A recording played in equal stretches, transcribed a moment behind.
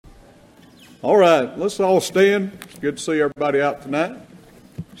All right, let's all stand. It's good to see everybody out tonight.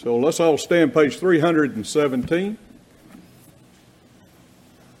 So let's all stand, page 317.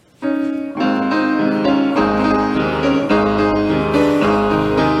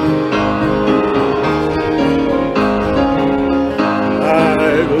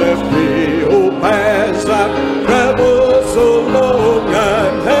 I've left the old paths I've traveled so long.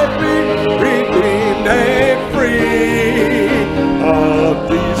 I'm happy, redeemed, and free. Of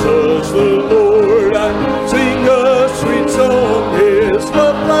Jesus the Lord, I sing a sweet song. His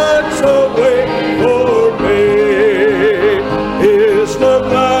love lights the way for me. His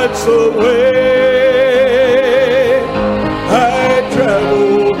love lights the way. I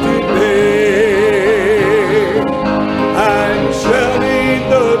travel today. I'm shouting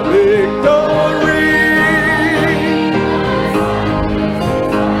the victory.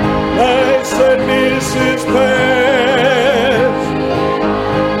 My sadness is past.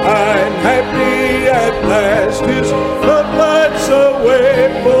 I'm happy at last. His love lights the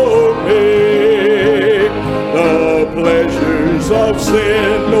way for me. The pleasures of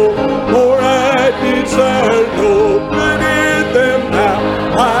sin no more I desire, no good in them now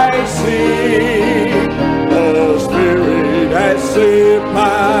I see. The Spirit has set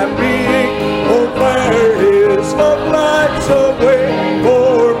my being on fire. His love lights the way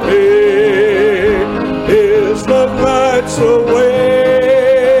for me. His love lights the way.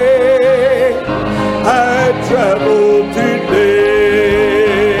 I travel today.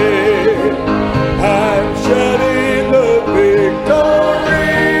 I'm shouting the victory.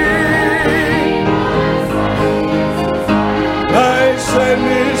 My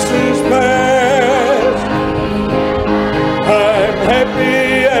sadness is past. I'm happy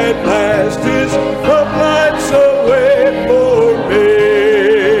at last. His love lights the way for me.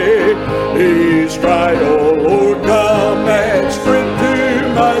 He's cried, oh Lord, come and strength to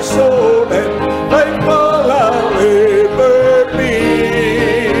my soul, and faithful I'll ever be.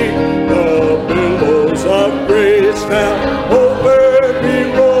 The billows of grace now over me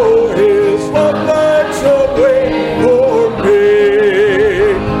roll. His love lights the way for me.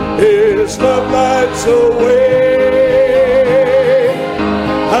 His love lights the way.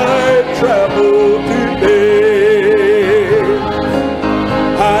 I travel today.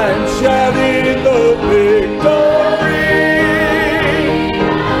 I'm shouting the victory.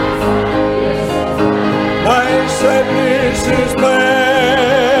 My sadness is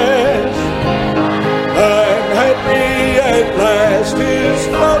past. I'm happy at last. His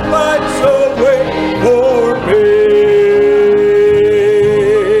love lights the way for me.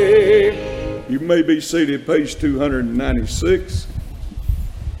 You may be seated, page 296.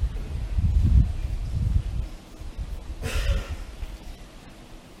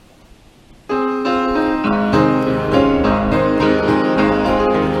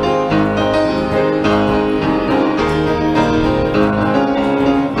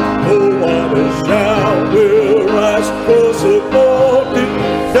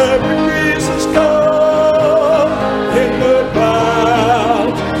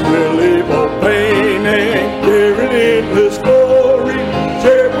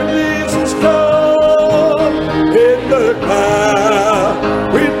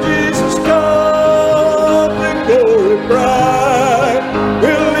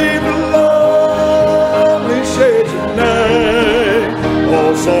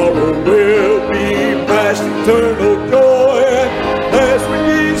 Eternal joy as when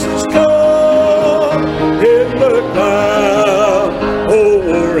Jesus come in the cloud.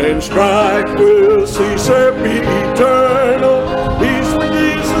 War and strife will cease and be eternal. Peace when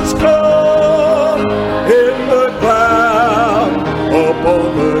Jesus come in the cloud.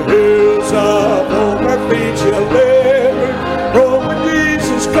 Upon the hills of home our feet shall ever roam when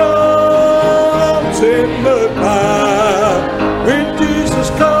Jesus comes in the cloud. When Jesus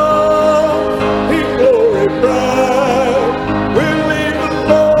comes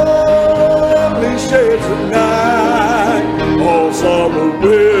tonight, all sorrow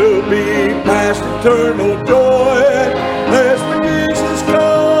will be past. Eternal joy as when Jesus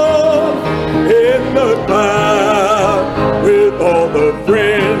comes in the cloud. With all the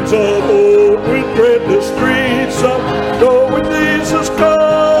friends of old, we tread the streets of gold. When Jesus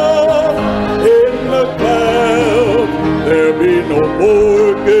comes in the cloud, there'll be no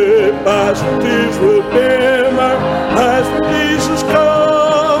more goodbyes. Tears will dim our eyes when Jesus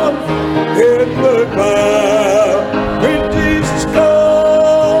comes in the cloud. When Jesus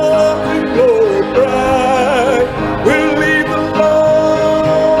comes in glory bright,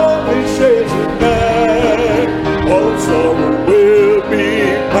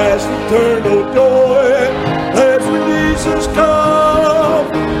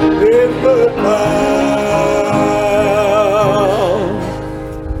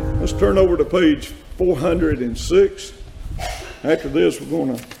 page 406. After this,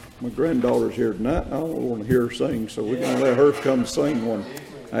 my granddaughter's here tonight, and I don't want to hear her sing, so we're going to let her come sing one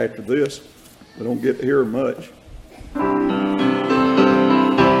after this. We don't get to hear her much.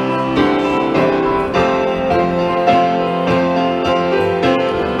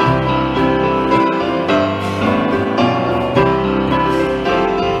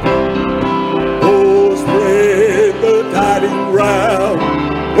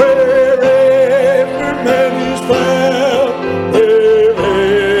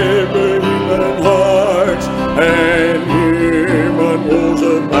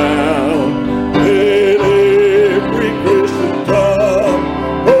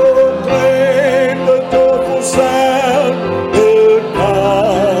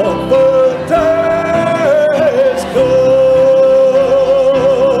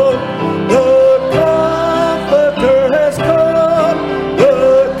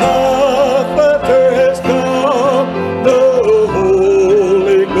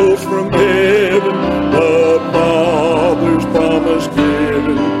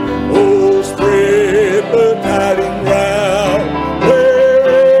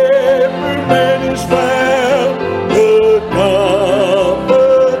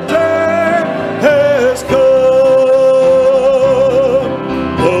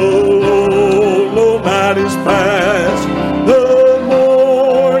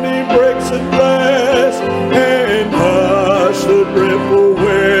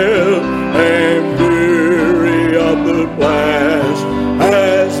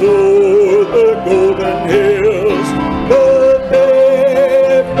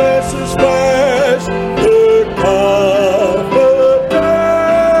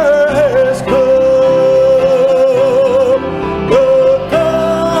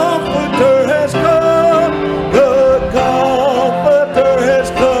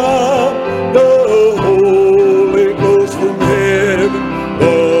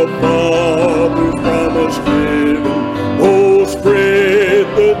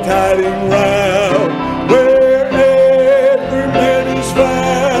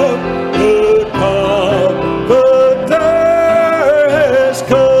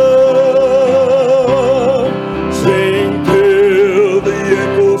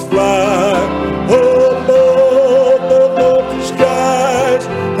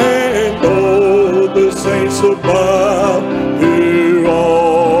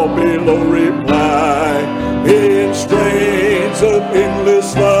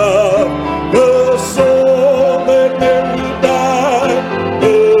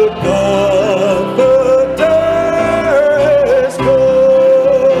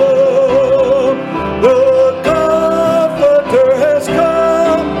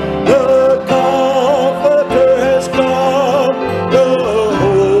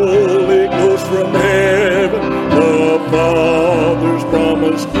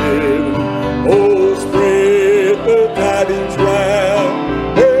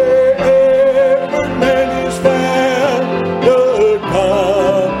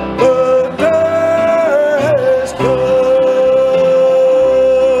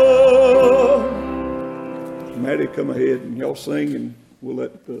 Sing, and we'll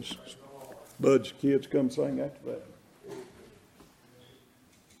let Bud's kids come sing after that.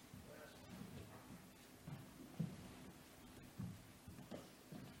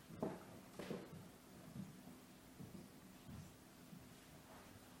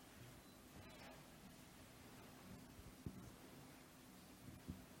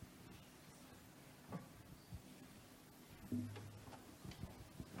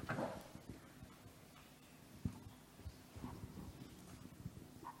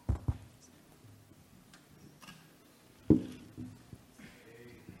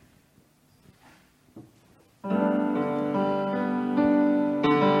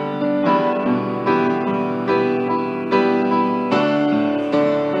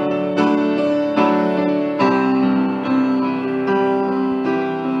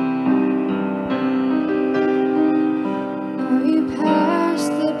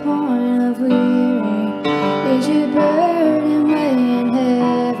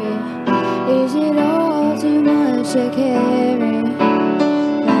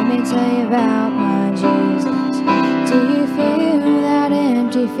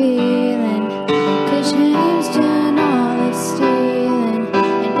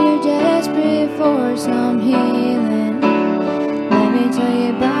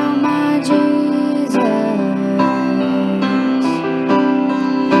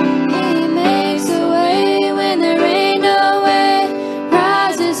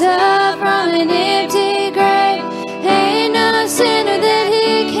 From an empty grave, ain't no sinner that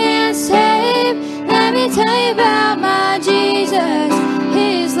he can't save.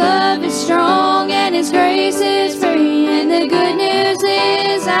 grace is free, and the good news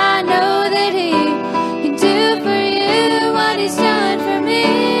is I know that He can do for you what He's done for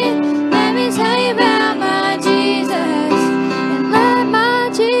me. Let me tell you about my Jesus, and let my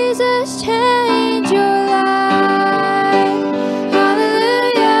Jesus change your life.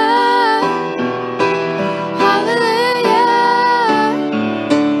 Hallelujah, hallelujah,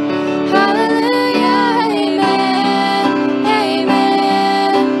 hallelujah, amen,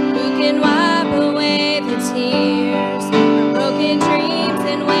 amen. Who can wipe away the tears from broken dreams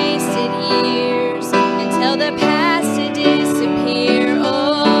and wasted years, and tell the past to disappear?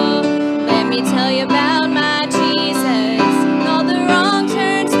 Oh, let me tell you about my Jesus, and all the wrong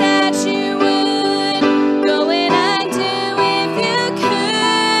turns that you would go and undo if you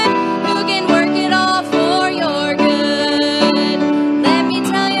could. Who can work it all for your good? Let me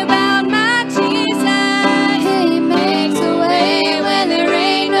tell you about my Jesus. He makes a way when there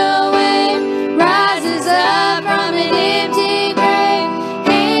ain't no way, rises up from an empty grave.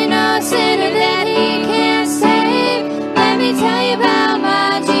 Ain't no sinner that He can't save. Let me tell you about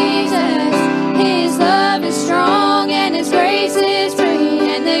my Jesus. His love is strong and His grace is free,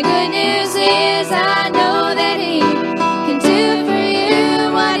 and the good news is I know that He can do for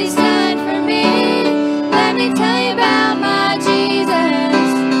you what He's done for me. Let me tell you about my Jesus,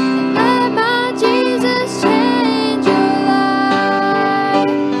 and let my Jesus change your life.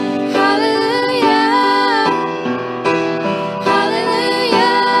 Hallelujah,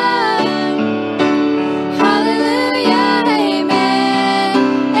 hallelujah, hallelujah, amen,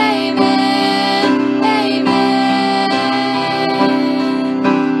 amen, amen.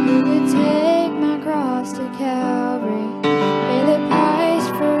 Who would take my cross to Calvary, pay the price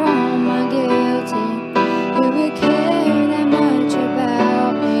for all my guilty? Who would care that much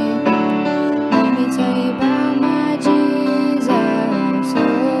about me? Let me tell you about my Jesus. Oh,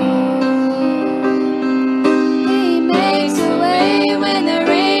 He makes a way when there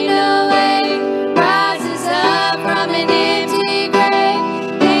ain't no way, rises up from an empty grave.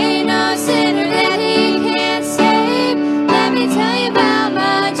 Ain't no sinner that He can't save. Let me tell you about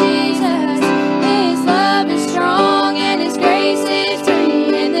my Jesus. His love is strong and His grace is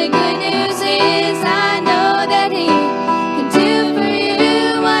free, and the good news is I know that He can do for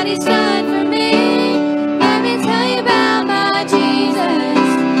you what He's done for me. Let me tell you about my Jesus,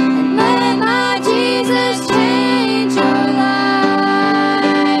 and let my Jesus change your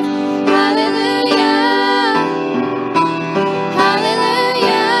life. Hallelujah,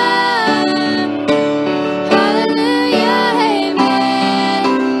 hallelujah, hallelujah, amen,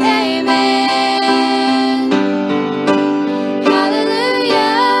 amen.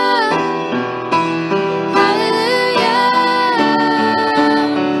 Hallelujah, hallelujah,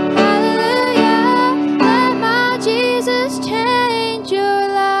 hallelujah. Let my Jesus change your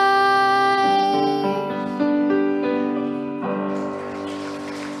life.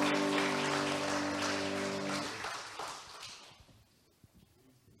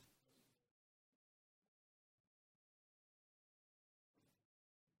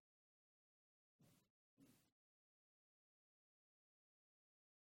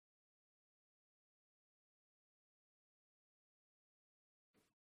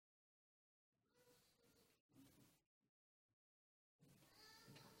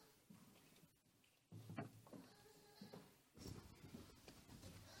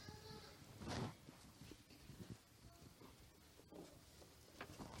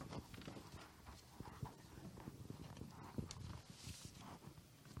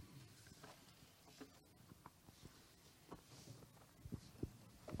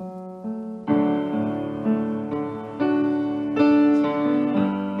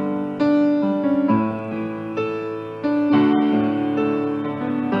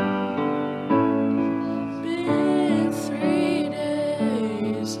 Been 3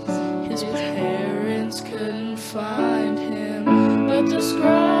 days, his parents couldn't find him, but the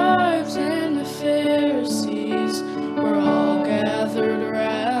scribes and the Pharisees were all gathered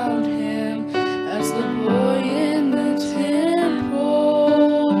around him as the boy in the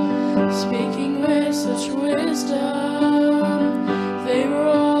temple, speaking with such wisdom. They were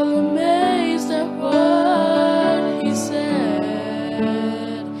all amazed at what he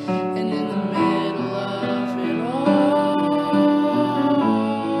said, and in the middle of it all,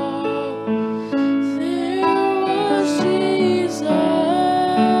 there was Jesus,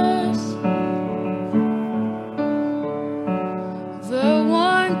 the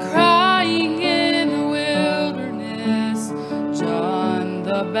one crying in the wilderness. John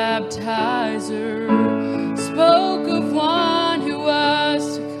the baptizer spoke of one who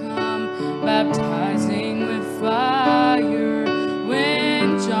was to come, baptizing with fire.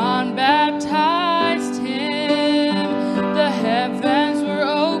 When John baptized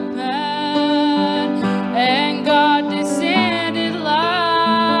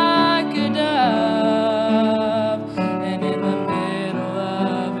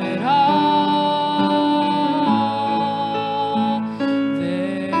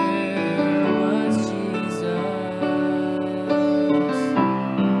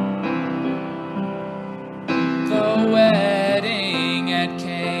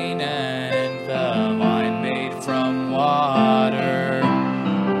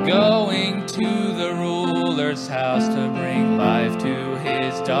going to the ruler's house to bring life to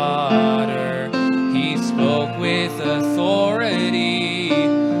his daughter. He spoke with authority,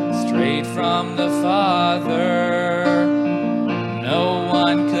 straight from the Father. No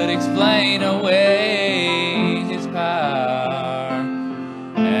one could explain away his power.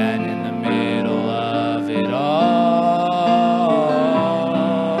 And in the middle of it all,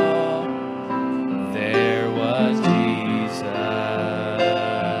 there was Jesus.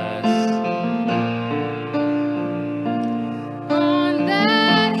 On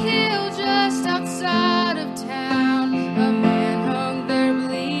that hill just outside of town, a man hung there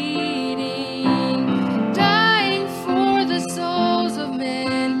bleeding, dying for the souls of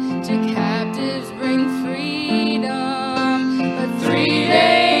men, to captives bring freedom. But 3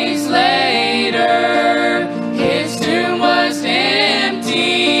 days later, his tomb was empty.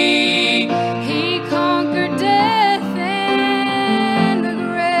 He conquered death and the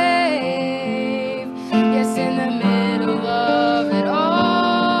grave. Yes, in the middle of it all,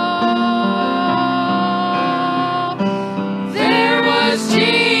 there was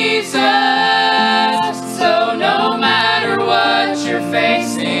Jesus. So no matter what you're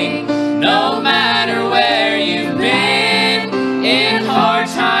facing, no matter where you've been, in hard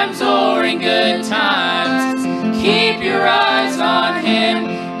times or in good times, keep your eyes on him.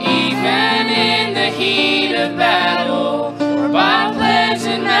 Even in the heat of battle, or by plains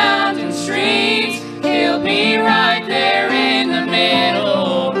and mountain streams, he'll be right there in the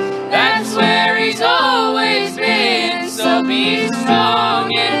middle. That's where he's always been. So be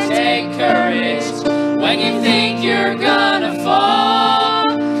strong and take courage when you think you're gonna fall,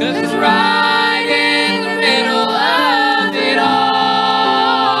 'cause right in the middle of it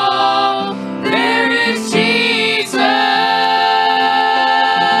all, there is Jesus.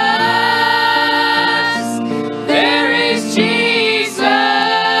 There is Jesus.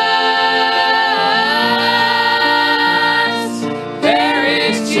 There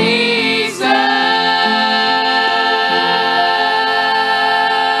is Jesus.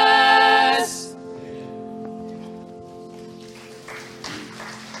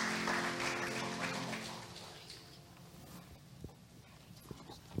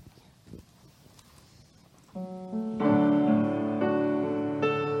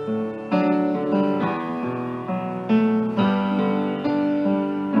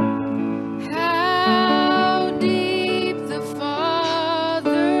 How deep the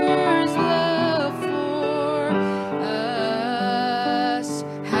Father's love for us,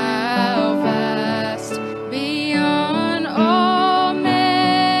 how vast beyond all measure,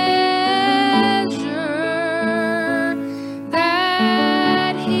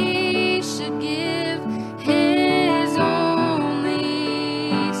 that he should give his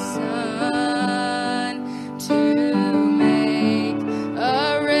only Son to make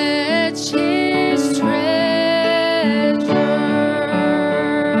a wretch his treasure.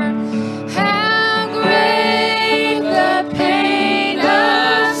 How great the pain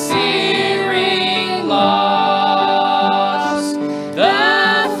of searing loss! The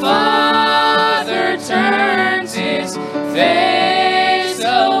Father turns his face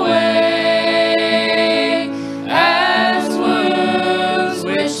away, as wounds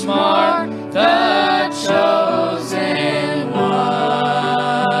which mark the chosen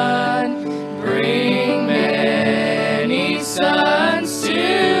one bring many sons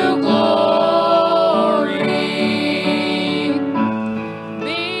to glory.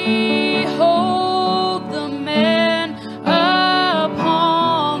 Behold the man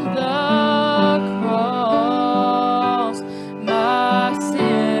upon the cross,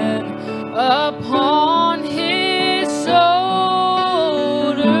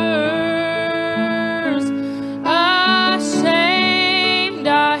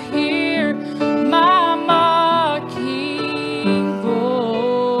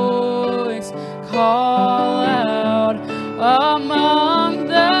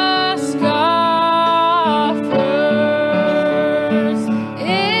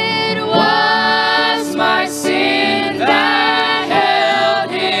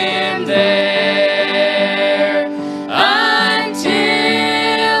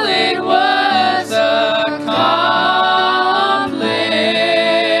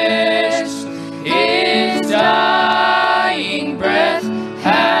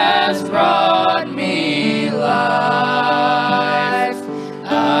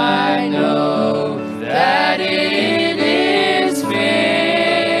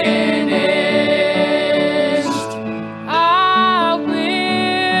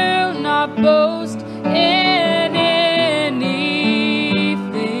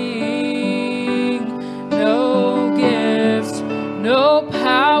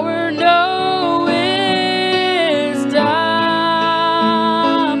 power, no wisdom,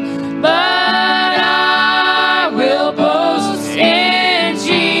 but I will boast in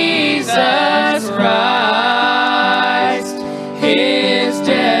Jesus Christ, his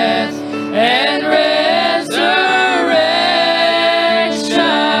death and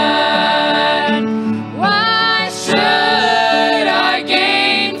resurrection. Why should I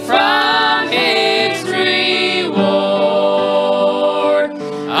gain from his reward?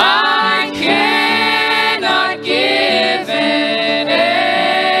 I cannot give an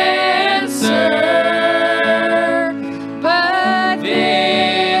answer, but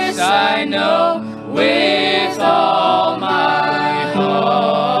this I know with all my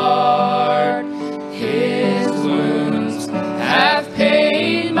heart. His wounds have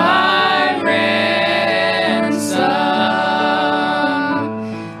paid my ransom.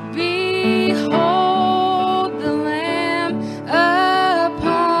 Behold the Lamb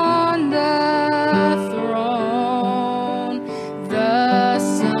upon the throne, the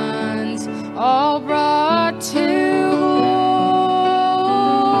sons all brought to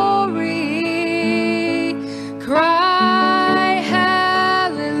glory. Cry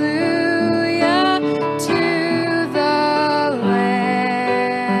hallelujah to the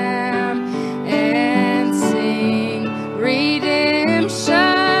Lamb and sing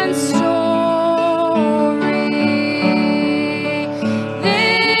redemption story.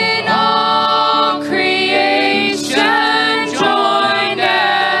 Then all creation joined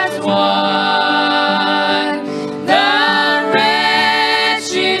as one. The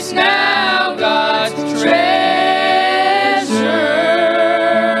wretch is now God's treasure.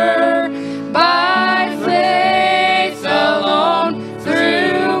 By faith alone,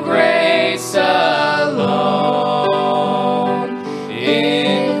 through grace alone,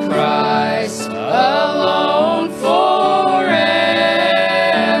 in Christ alone forever.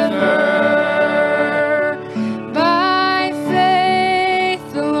 By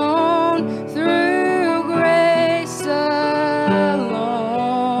faith alone, through grace alone,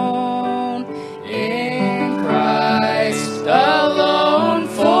 in Christ alone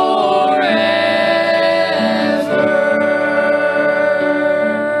forever.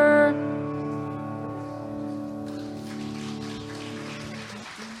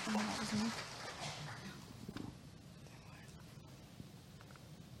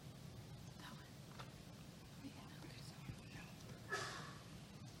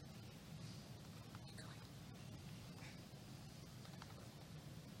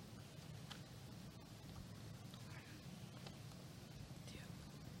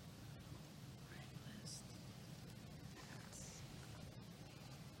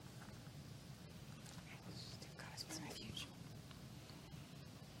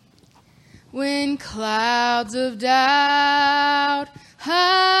 When clouds of doubt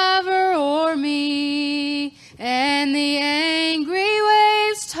hover o'er me, and the angry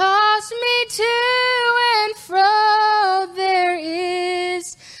waves toss me to and fro, there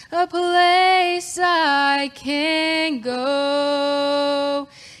is a place I can go.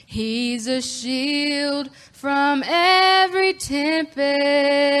 He's a shield from every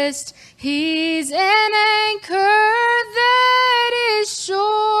tempest. He's an anchor that is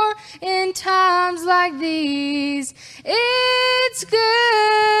sure in times like these. It's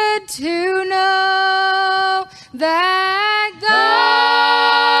good to know that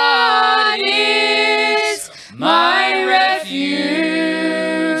God is my refuge,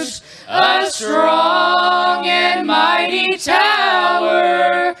 a strong and mighty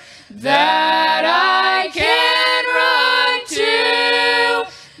tower that I can run to.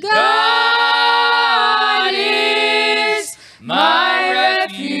 God is my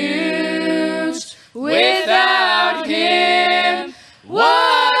refuge. Without him,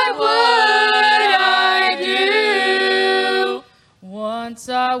 what would I do? Once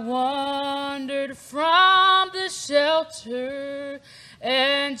I wandered from the shelter,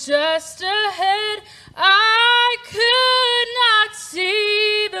 and just ahead I could not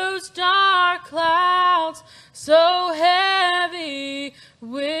see those dark clouds so heavy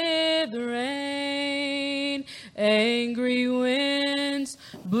with rain. Angry winds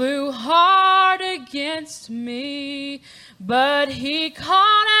blew hard against me, but he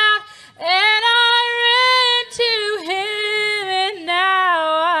called out and I ran to him, and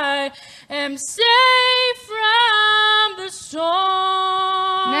now I am safe from the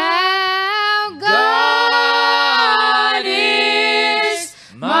storm. Now God is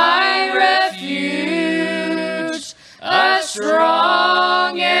my refuge, a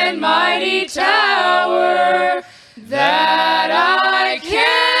strong and mighty tower that I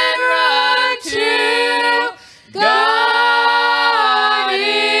can run to. God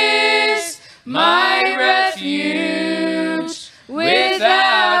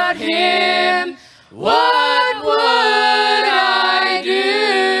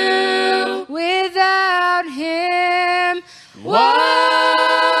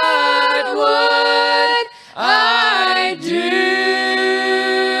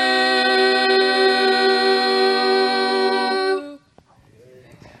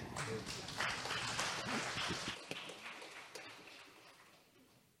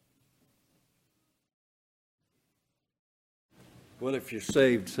Well, if you're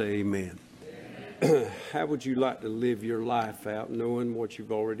saved, say amen. How would you like to live your life out knowing what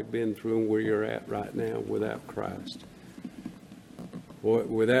you've already been through and where you're at right now without Christ?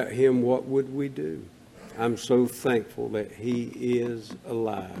 Without Him, what would we do? I'm so thankful that He is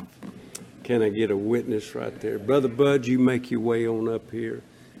alive. Can I get a witness right there? Brother Bud, you make your way on up here.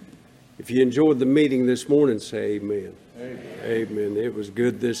 If you enjoyed the meeting this morning, say amen. Amen. Amen. It was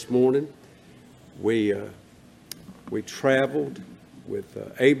good this morning. We traveled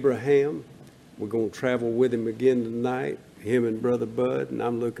with Abraham. We're going to travel with him again tonight, him and Brother Bud, and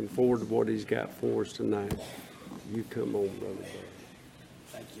I'm looking forward to what he's got for us tonight. You come on, Brother Bud.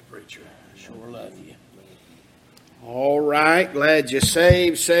 Thank you, preacher. I sure love you. All right, glad you're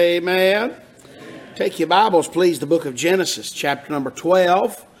saved. Say amen. Take your Bibles, please, the book of Genesis, chapter number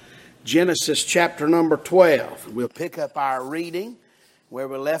 12. Genesis, chapter number 12. We'll pick up our reading where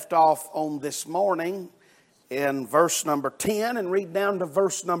we left off on this morning in verse number 10 and read down to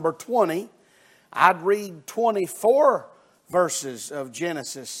verse number 20. I'd read 24 verses of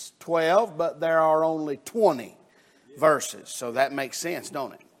Genesis 12, but there are only 20 verses. So that makes sense,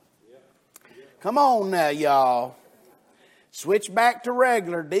 don't it? Come on now, y'all. Switch back to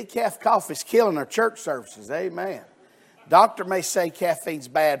regular. Decaf coffee's killing our church services. Amen. Doctor may say caffeine's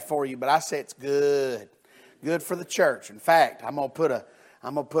bad for you, but I say it's good. Good for the church. In fact, I'm gonna put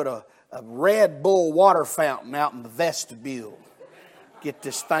a Red Bull water fountain out in the vestibule. Get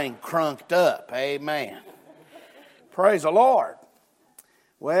this thing crunked up. Amen. Praise the Lord.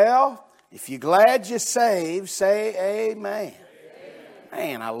 Well, if you're glad you're saved, say amen.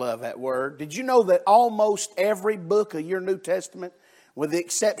 Man, I love that word. Did you know that almost every book of your New Testament, with the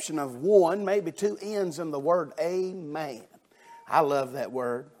exception of one, maybe two, ends in the word amen? I love that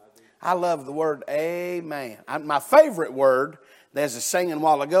word. I love the word amen. My favorite word, there's a singing a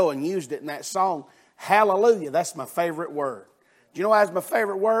while ago and used it in that song, hallelujah. That's my favorite word. Do you know why it's my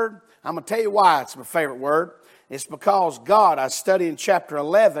favorite word? I'm going to tell you why it's my favorite word. It's because God, I studied in chapter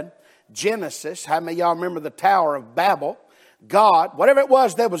 11, Genesis. How many of y'all remember the Tower of Babel? God, whatever it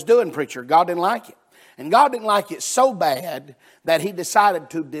was they was doing, preacher, God didn't like it. And God didn't like it so bad that He decided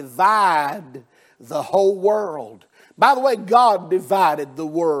to divide the whole world. By the way, God divided the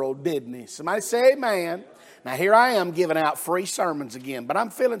world, didn't He? Somebody say amen. Now here I am giving out free sermons again, but I'm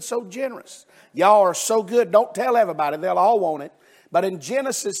feeling so generous. Y'all are so good. Don't tell everybody. They'll all want it. But in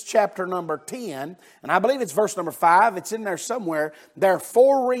Genesis chapter number 10, and I believe it's verse number 5, it's in there somewhere, there are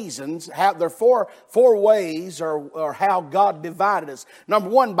four reasons, there are four ways or how God divided us. Number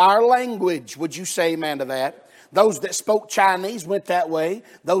one, by our language. Would you say amen to that? Those that spoke Chinese went that way.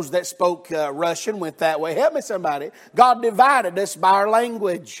 Those that spoke Russian went that way. Help me somebody. God divided us by our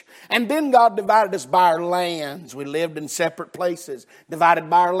language. And then God divided us by our lands. We lived in separate places. Divided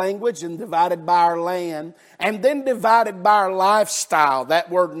by our language and divided by our land. And then divided by our lifestyle. That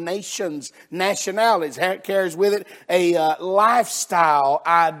word nations, nationalities, carries with it a lifestyle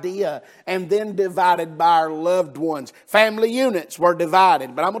idea. And then divided by our loved ones. Family units were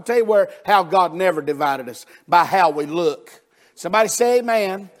divided. But I'm going to tell you how God never divided us. By how we look. Somebody say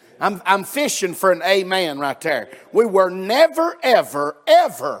amen. I'm fishing for an amen right there. We were never, ever,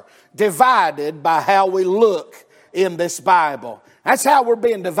 ever divided by how we look in this Bible. That's how we're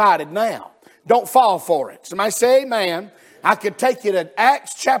being divided now. Don't fall for it. Somebody say amen. I could take you to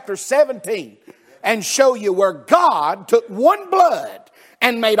Acts chapter 17 and show you where God took one blood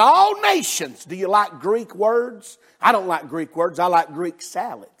and made all nations. Do you like Greek words? I don't like Greek words. I like Greek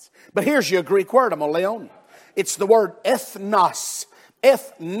salads. But here's your Greek word I'm going to lay on you. It's the word ethnos,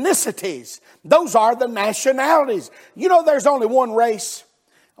 ethnicities. Those are the nationalities. You know there's only one race?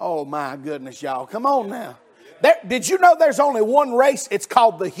 Oh my goodness, y'all. Come on now. Did you know there's only one race? It's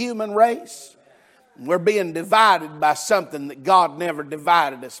called the human race. We're being divided by something that God never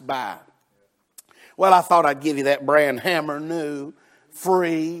divided us by. Well, I thought I'd give you that brand hammer new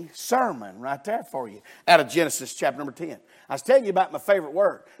free sermon right there for you out of Genesis chapter number 10. I was telling you about my favorite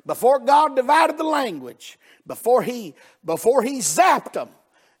word. Before God divided the language, before he zapped them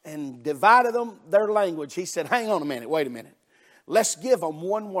and divided them their language, He said, hang on a minute, wait a minute. Let's give them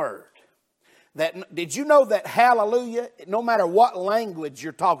one word. Did you know that hallelujah, no matter what language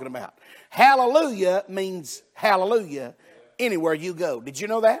you're talking about, hallelujah means hallelujah anywhere you go. Did you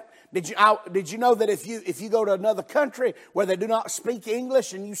know that? Did you know that if you go to another country where they do not speak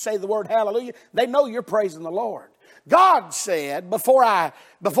English and you say the word hallelujah, they know you're praising the Lord. God said, before I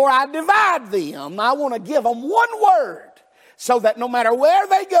divide them, I want to give them one word so that no matter where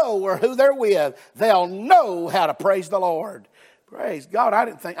they go or who they're with, they'll know how to praise the Lord. Praise God.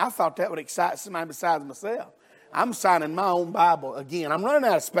 I thought that would excite somebody besides myself. I'm signing my own Bible again. I'm running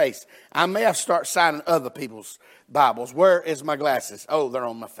out of space. I may have to start signing other people's Bibles. Where is my glasses? Oh, they're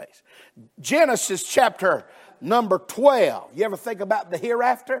on my face. Genesis chapter number 12. You ever think about the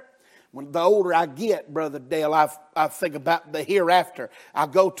hereafter? When the older I get, Brother Dale, I think about the hereafter. I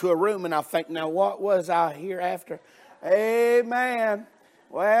go to a room and I think, now what was I hereafter? Amen.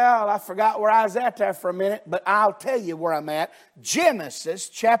 Well, I forgot where I was at there for a minute, but I'll tell you where I'm at. Genesis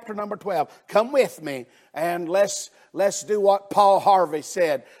chapter number 12. Come with me and let's do what Paul Harvey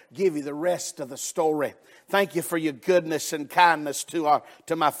said. Give you the rest of the story. Thank you for your goodness and kindness to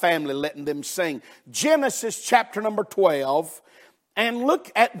my family, letting them sing. Genesis chapter number 12. And look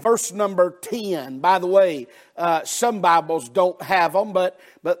at verse number 10. By the way, some Bibles don't have them, but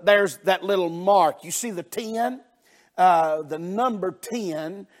there's that little mark. You see the 10? The number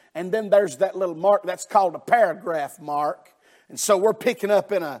 10, and then there's that little mark that's called a paragraph mark. And so we're picking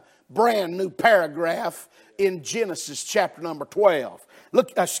up in a brand new paragraph in Genesis chapter number 12.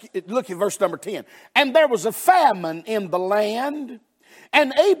 Look at verse number 10. And there was a famine in the land,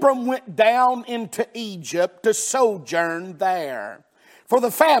 and Abram went down into Egypt to sojourn there. For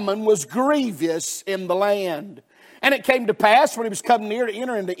the famine was grievous in the land. And it came to pass, when he was come near to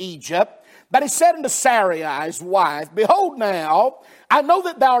enter into Egypt, but he said unto Sarai his wife, Behold now, I know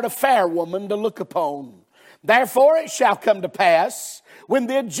that thou art a fair woman to look upon. Therefore it shall come to pass, when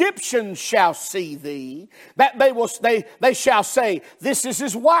the Egyptians shall see thee, that they shall say, This is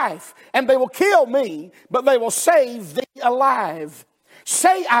his wife, and they will kill me, but they will save thee alive.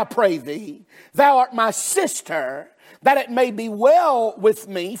 Say, I pray thee, thou art my sister, that it may be well with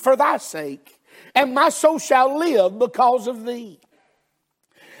me for thy sake, and my soul shall live because of thee.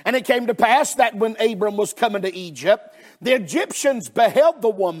 And it came to pass that when Abram was coming to Egypt, the Egyptians beheld the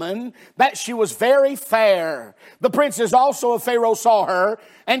woman, that she was very fair. The princes also of Pharaoh saw her,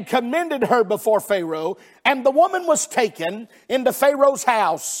 and commended her before Pharaoh. And the woman was taken into Pharaoh's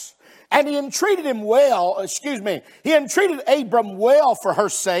house. And he entreated Abram well for her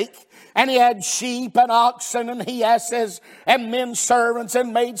sake. And he had sheep and oxen and he asses and men servants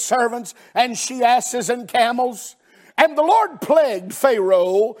and maid servants and she asses and camels. And the Lord plagued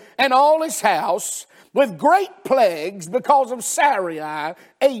Pharaoh and all his house with great plagues because of Sarai,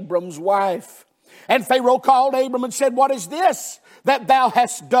 Abram's wife. And Pharaoh called Abram and said, What is this that thou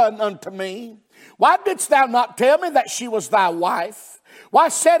hast done unto me? Why didst thou not tell me that she was thy wife? Why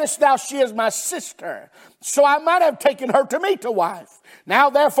saidst thou, She is my sister? So I might have taken her to me to wife. Now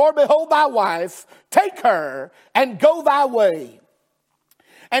therefore, behold thy wife, take her and go thy way.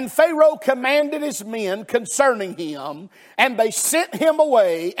 And Pharaoh commanded his men concerning him, and they sent him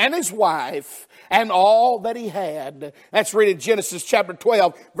away and his wife and all that he had. That's read in Genesis chapter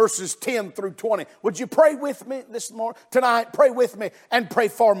 12, verses 10 through 20. Would you pray with me this morning, tonight? Pray with me and pray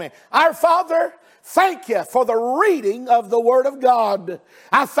for me. Our Father, thank you for the reading of the Word of God.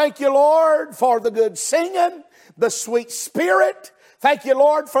 I thank you, Lord, for the good singing, the sweet spirit. Thank you,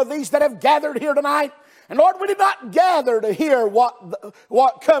 Lord, for these that have gathered here tonight. And Lord, we did not gather to hear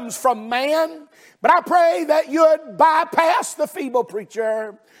what comes from man, but I pray that you would bypass the feeble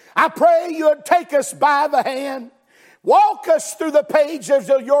preacher. I pray you would take us by the hand, walk us through the pages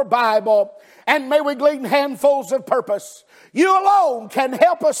of your Bible, and may we glean handfuls of purpose. You alone can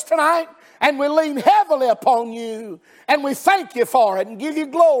help us tonight, and we lean heavily upon you, and we thank you for it and give you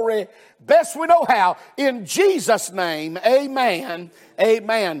glory best we know how. In Jesus' name, amen.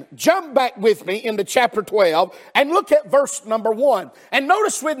 Amen. Jump back with me into chapter 12 and look at verse number 1. And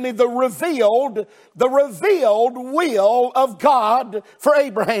notice with me the revealed will of God for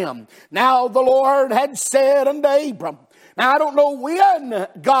Abraham. Now the Lord had said unto Abram. Now I don't know when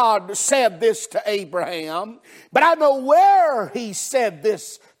God said this to Abraham, but I know where he said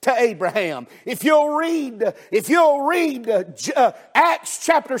this to Abraham. If you'll read Acts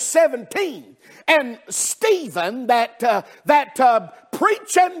chapter 17, and Stephen, that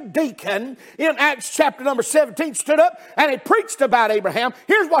preaching deacon in Acts chapter number 17 stood up and he preached about Abraham.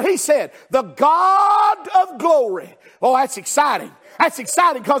 Here's what he said: the God of glory. Oh, that's exciting. That's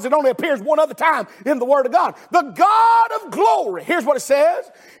exciting because it only appears one other time in the Word of God. The God of glory. Here's what it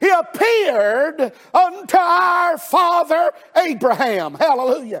says. He appeared unto our father Abraham.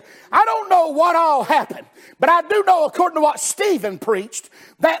 Hallelujah. I don't know what all happened, but I do know, according to what Stephen preached,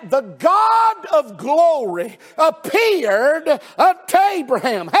 that the God of glory appeared unto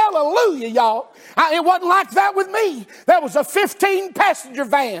Abraham. Hallelujah, y'all. It wasn't like that with me. There was a 15-passenger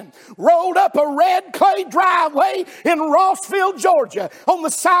van rolled up a red clay driveway in Rossville, Georgia. On the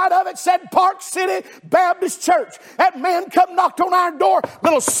side of it said Park City Baptist Church. That man come knocked on our door,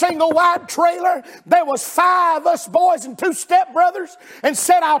 little single wide trailer. There was 5 us boys and 2 stepbrothers, and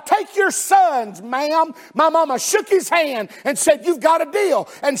said, I'll take your sons, ma'am, My mama shook his hand and said, "You've got a deal,"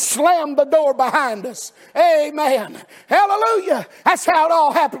 and slammed the door behind us. Amen. Hallelujah. That's how it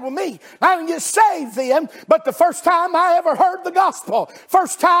all happened with me. I didn't get saved then, but the first time I ever heard the gospel,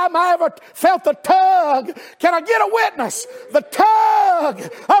 first time I ever felt the tug. Can I get a witness? The tug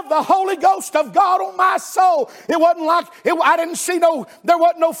of the Holy Ghost of God on my soul. It wasn't like, I didn't see there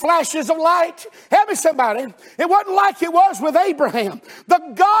wasn't no flashes of light. Help me somebody. It wasn't like it was with Abraham. The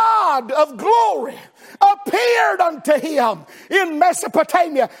God of glory appeared unto him in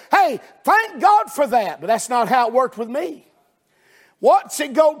Mesopotamia. Hey, thank God for that. But that's not how it worked with me. What's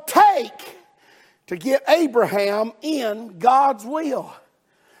it going to take to get Abraham in God's will?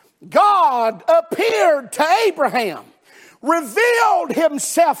 God appeared to Abraham, revealed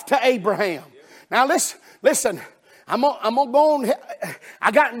himself to Abraham. Now listen, I'm gonna go on.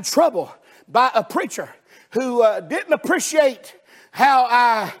 I got in trouble by a preacher who didn't appreciate how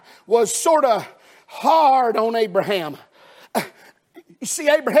I was sort of hard on Abraham. You see,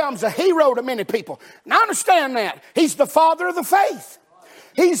 Abraham's a hero to many people. And I understand that. He's the father of the faith.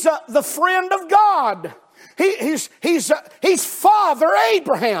 He's the friend of God. He's Father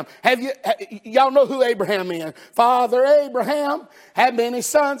Abraham. Y'all know who Abraham is? Father Abraham had many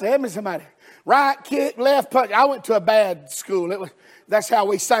sons. Have me somebody. Right kick, left punch. I went to a bad school. That's how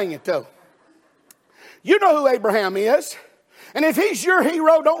we sang it though. You know who Abraham is. And if he's your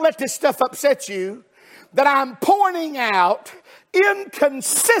hero, don't let this stuff upset you. That I'm pointing out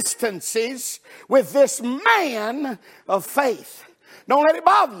inconsistencies with this man of faith. Don't let it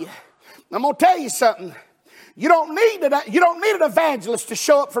bother you. I'm going to tell you something. You don't need an evangelist to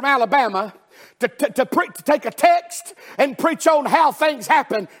show up from Alabama to take a text and preach on how things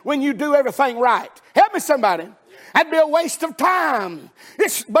happen when you do everything right. Help me somebody. That'd be a waste of time.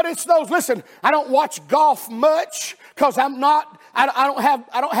 But it's those, listen, I don't watch golf much because I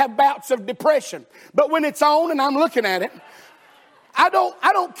don't have bouts of depression. But when it's on and I'm looking at it, I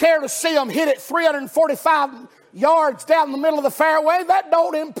don't care to see them hit it 345 yards down the middle of the fairway. That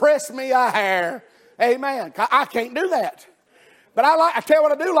don't impress me a hair. Amen. I can't do that. But I tell you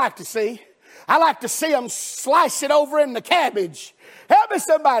what I do like to see. I like to see them slice it over in the cabbage. Help me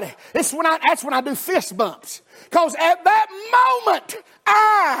somebody. That's when I do fist bumps. Because at that moment,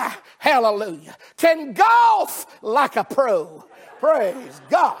 I, hallelujah, can golf like a pro. Praise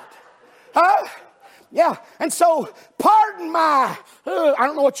God. Huh? Yeah. And so, pardon my, I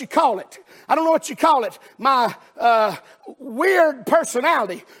don't know what you call it. My weird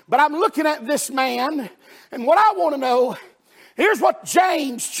personality. But I'm looking at this man, and what I want to know, here's what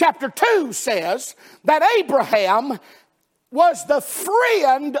James chapter 2 says, that Abraham was the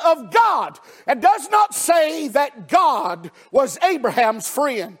friend of God. It does not say that God was Abraham's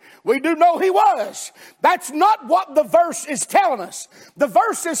friend. We do know he was. That's not what the verse is telling us. The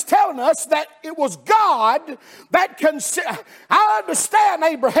verse is telling us that it was God that I understand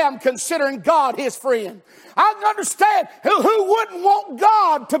Abraham considering God his friend. I understand who wouldn't want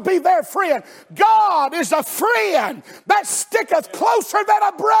God to be their friend. God is a friend that sticketh closer than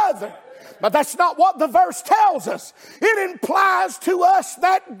a brother. But that's not what the verse tells us. It implies to us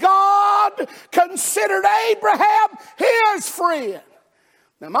that God considered Abraham his friend.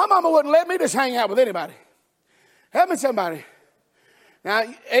 Now, my mama wouldn't let me just hang out with anybody. Help me somebody. Now,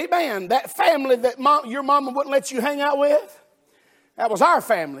 amen, that family that your mama wouldn't let you hang out with, that was our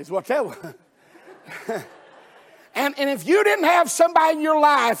family is what that was. And if you didn't have somebody in your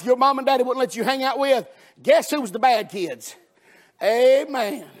life your mom and daddy wouldn't let you hang out with, guess who was the bad kids?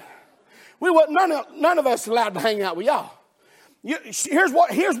 Amen. We wasn't none of us allowed to hang out with y'all. Here's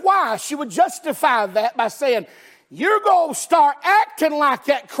why she would justify that by saying, you're going to start acting like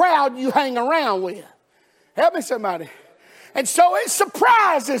that crowd you hang around with. Help me somebody. And so it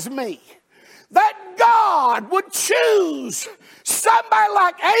surprises me that God would choose somebody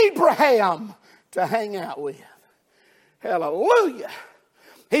like Abraham to hang out with. Hallelujah.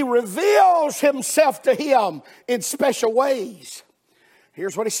 He reveals himself to him in special ways.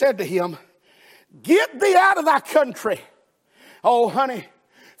 Here's what he said to him. Get thee out of thy country. Oh, honey,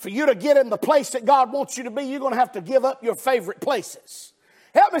 for you to get in the place that God wants you to be, you're going to have to give up your favorite places.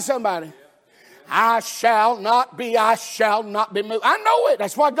 Help me somebody. I shall not be moved. I know it.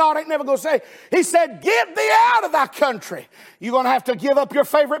 That's why God ain't never going to say. He said, get thee out of thy country. You're going to have to give up your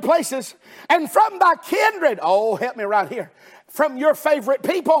favorite places. And from thy kindred. Oh, help me right here. From your favorite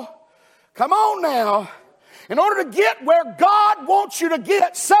people. Come on now. In order to get where God wants you to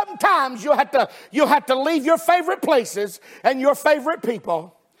get, sometimes you'll have to leave your favorite places and your favorite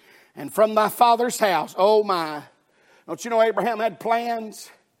people. And from thy father's house. Oh my. Don't you know Abraham had plans?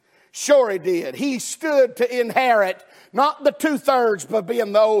 Sure he did. He stood to inherit not the 2/3, but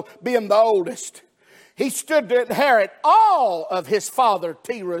being the oldest. He stood to inherit all of his father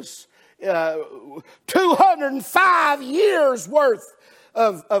Terah's 205 years worth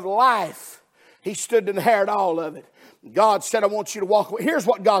of life. He stood to inherit all of it. God said, I want you to walk away. Here's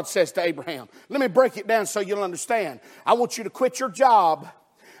what God says to Abraham. Let me break it down so you'll understand. I want you to quit your job.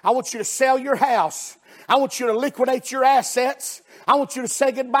 I want you to sell your house. I want you to liquidate your assets. I want you to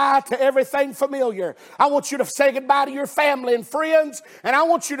say goodbye to everything familiar. I want you to say goodbye to your family and friends. And I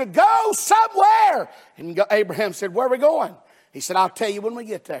want you to go somewhere. And Abraham said, where are we going? He said, I'll tell you when we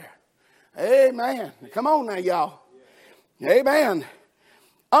get there. Amen. Come on now, y'all. Amen.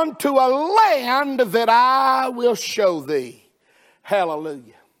 Unto a land that I will show thee.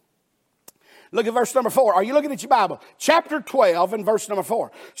 Hallelujah. Look at verse number 4. Are you looking at your Bible? Chapter 12 and verse number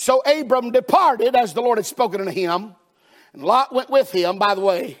 4. So Abram departed as the Lord had spoken unto him. And Lot went with him. By the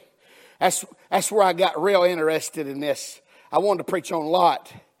way, that's where I got real interested in this. I wanted to preach on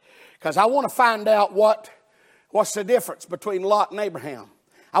Lot. Because I want to find out what's the difference between Lot and Abraham.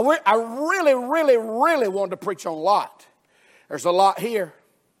 I really, really, really wanted to preach on Lot. There's a lot here.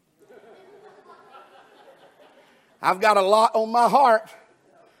 I've got a lot on my heart.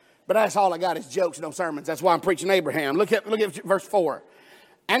 But that's all I got is jokes, no sermons. That's why I'm preaching Abraham. Look at verse 4.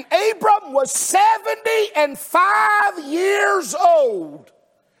 And Abram was 75 years old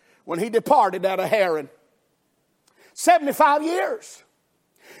when he departed out of Haran. 75 years.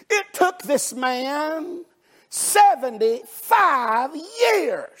 It took this man 75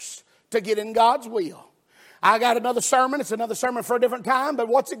 years to get in God's will. I got another sermon. It's another sermon for a different time, but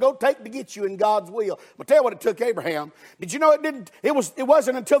what's it going to take to get you in God's will? I'll tell you what it took Abraham. Did you know it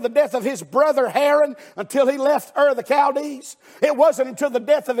wasn't until the death of his brother Haran until he left Ur of the Chaldees. It wasn't until the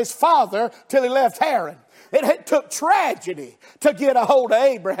death of his father till he left Haran. It took tragedy to get a hold of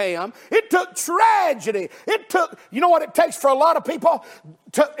Abraham. It took tragedy. You know what it takes for a lot of people?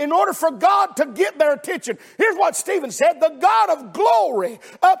 In order for God to get their attention. Here's what Stephen said. The God of glory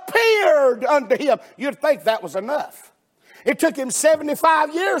appeared unto him. You'd think that was enough. It took him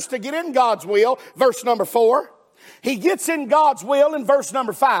 75 years to get in God's will. Verse number 4. He gets in God's will in verse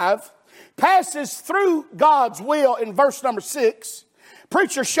number 5. Passes through God's will in verse number 6.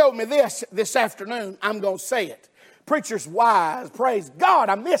 Preacher showed me this afternoon. I'm going to say it. Preacher's wise. Praise God.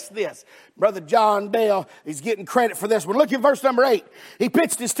 I missed this. Brother John Dale is getting credit for this one. Look at verse number 8. He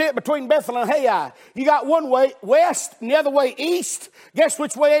pitched his tent between Bethel and Hai. You got one way west and the other way east. Guess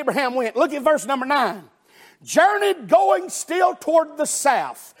which way Abraham went? Look at verse number 9. Journeyed going still toward the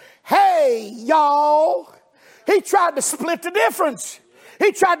south. Hey, y'all. He tried to split the difference.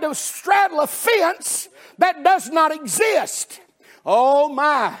 He tried to straddle a fence that does not exist. Oh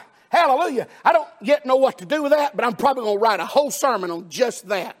my, hallelujah. I don't yet know what to do with that, but I'm probably going to write a whole sermon on just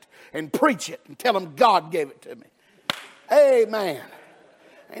that and preach it and tell them God gave it to me. Amen.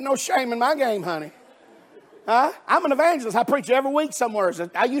 Ain't no shame in my game, honey. I'm an evangelist. I preach every week somewhere.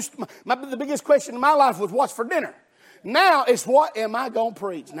 The biggest question in my life was what's for dinner. Now it's what am I going to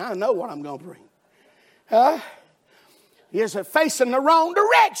preach? Now I know what I'm going to preach. He's facing the wrong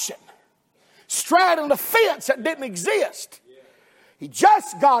direction. Straddling a fence that didn't exist. He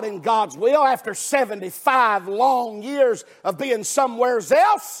just got in God's will after 75 long years of being somewhere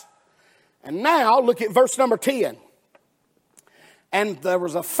else. And now look at verse number 10. And there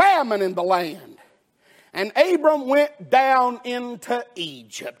was a famine in the land. And Abram went down into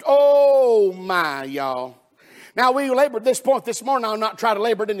Egypt. Oh my, y'all. Now we labored this point this morning. I'll not try to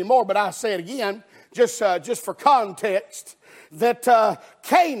labor it anymore, but I'll say it again just for context. That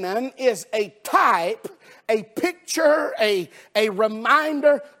Canaan is a type, a picture, a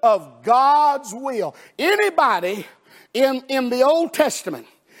reminder of God's will. Anybody in the Old Testament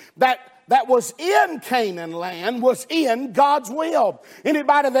that was in Canaan land was in God's will.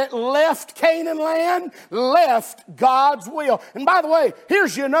 Anybody that left Canaan land left God's will. And by the way,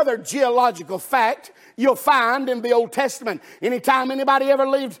 here's another geological fact you'll find in the Old Testament. Anytime anybody ever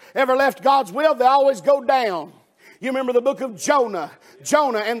left God's will, they always go down. You remember the book of Jonah.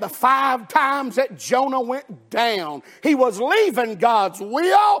 Jonah and the 5 times that Jonah went down. He was leaving God's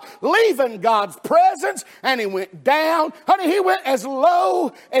will, leaving God's presence, and he went down. Honey, he went as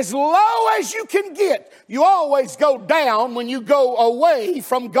low as you can get. You always go down when you go away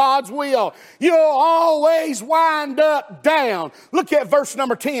from God's will. You'll always wind up down. Look at verse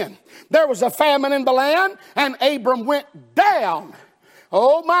number 10. There was a famine in the land, and Abram went down.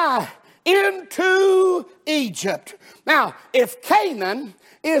 Oh my, into Egypt. Now, if Canaan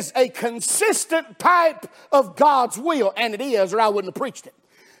is a consistent type of God's will, and it is, or I wouldn't have preached it.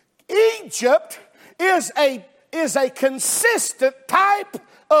 Egypt is a consistent type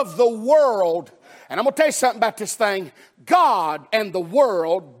of the world. And I'm going to tell you something about this thing. God and the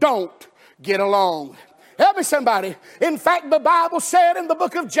world don't get along. Help me somebody. In fact, the Bible said in the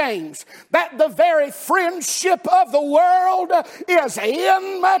book of James that the very friendship of the world is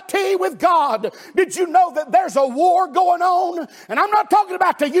enmity with God. Did you know that there's a war going on? And I'm not talking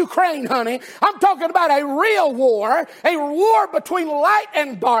about the Ukraine, honey. I'm talking about a real war between light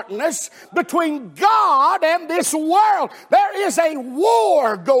and darkness, between God and this world. There is a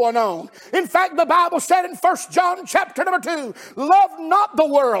war going on. In fact, the Bible said in 1 John chapter number 2, love not the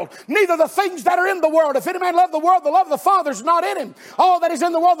world, neither the things that are in the world. If any man love the world, the love of the Father is not in him. All that is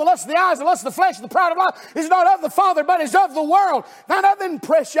in the world, the lust of the eyes, the lust of the flesh, the pride of life, is not of the Father, but is of the world. Now, that didn't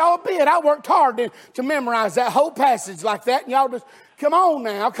impress y'all a bit. I worked hard to memorize that whole passage like that, and y'all just, come on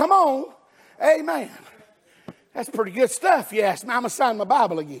now, come on. Amen. That's pretty good stuff, yes. Now, I'm going to sign my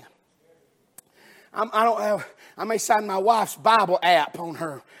Bible again. I may sign my wife's Bible app on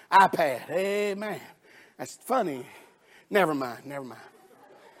her iPad. Amen. That's funny. Never mind.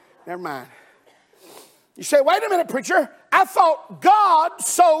 You say, wait a minute, preacher. I thought God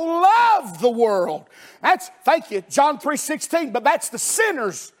so loved the world. Thank you, John 3:16, but that's the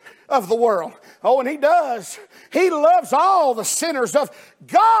sinners of the world. Oh, and he does. He loves all the sinners of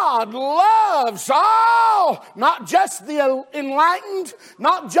God. Loves all, not just the enlightened,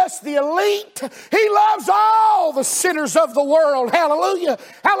 not just the elite. He loves all the sinners of the world. Hallelujah.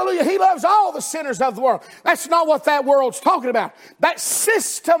 Hallelujah. He loves all the sinners of the world. That's not what that world's talking about. That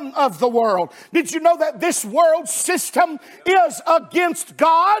system of the world. Did you know that this world system is against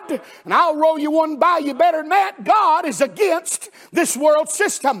God? And I'll roll you one by you better than that. God is against this world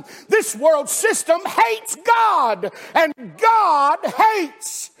system. This world system hates God, and God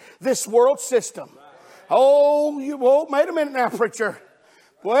hates this world system. Oh, wait a minute now, preacher.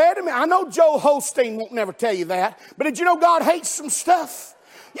 Wait a minute. I know Joe Holstein won't never tell you that, but did you know God hates some stuff?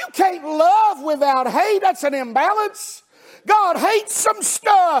 You can't love without hate. That's an imbalance. God hates some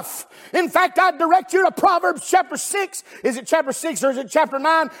stuff. In fact, I direct you to Proverbs chapter 6. Is it chapter 6 or is it chapter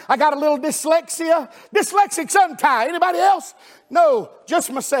 9? I got a little dyslexia. Dyslexic sometime. Anybody else? No,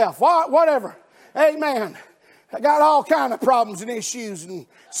 just myself. Whatever. Amen. I got all kind of problems and issues and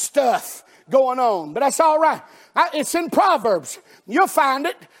stuff going on. But that's all right. It's in Proverbs. You'll find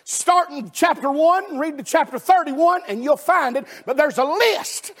it. Start in chapter 1, read to chapter 31, and you'll find it. But there's a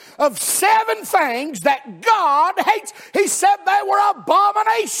list of 7 things that God hates. He said they were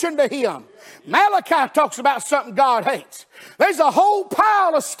abomination to him. Malachi talks about something God hates. There's a whole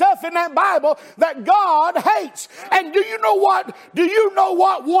pile of stuff in that Bible that God hates. And do you know what? Do you know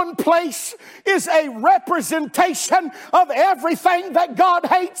what one place is a representation of everything that God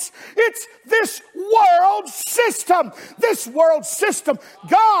hates? It's this world system. This world system.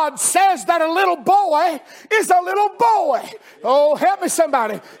 God says that a little boy is a little boy. Oh, help me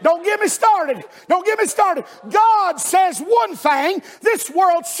somebody. Don't get me started. Don't get me started. God says one thing. This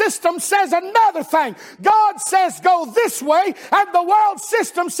world system says another thing. God says go this way, and the world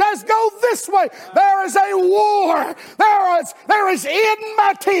system says go this way. There is a war. There is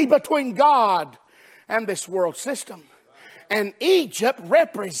enmity between God and this world system. And Egypt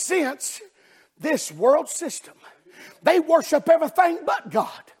represents this world system. They worship everything but God.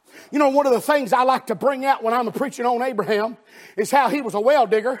 You know, one of the things I like to bring out when I'm preaching on Abraham is how he was a well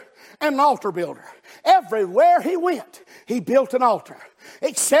digger and an altar builder. Everywhere he went, he built an altar,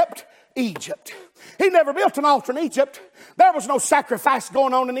 except Egypt. He never built an altar in Egypt. There was no sacrifice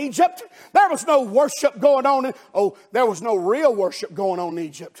going on in Egypt. There was no worship going on. There was no real worship going on in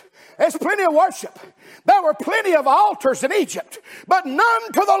Egypt. There's plenty of worship. There were plenty of altars in Egypt, but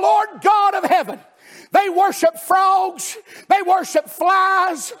none to the Lord God of heaven. They worship frogs. They worship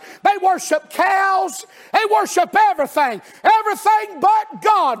flies. They worship cows. They worship everything. Everything but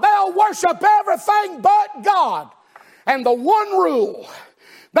God. They'll worship everything but God. And the one rule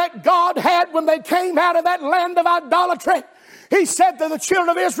that God had when they came out of that land of idolatry, he said to the children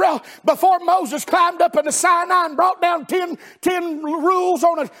of Israel, before Moses climbed up into Sinai and brought down 10 rules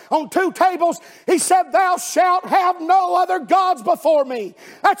on 2 tables, he said, thou shalt have no other gods before me.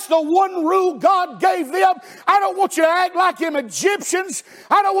 That's the one rule God gave them. I don't want you to act like them Egyptians.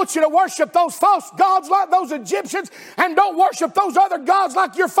 I don't want you to worship those false gods like those Egyptians, and don't worship those other gods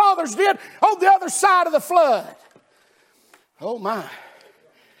like your fathers did on the other side of the flood. Oh my.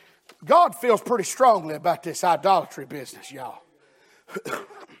 God feels pretty strongly about this idolatry business, y'all.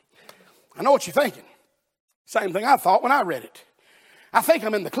 I know what you're thinking. Same thing I thought when I read it. I think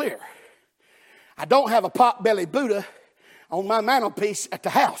I'm in the clear. I don't have a pot-bellied Buddha on my mantelpiece at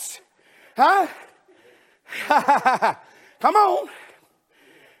the house. Huh? Come on.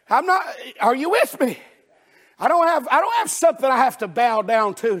 Are you with me? I don't have something I have to bow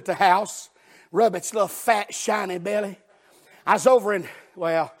down to at the house. Rub its little fat, shiny belly. I was over in,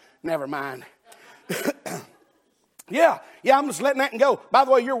 Never mind. Yeah, I'm just letting that go. By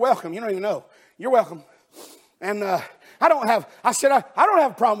the way, you're welcome. You don't even know. You're welcome. And I don't have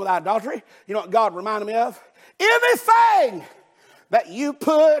a problem with idolatry. You know what God reminded me of? Anything that you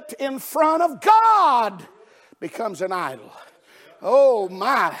put in front of God becomes an idol. Oh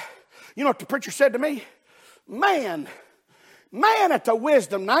my. You know what the preacher said to me? Man at the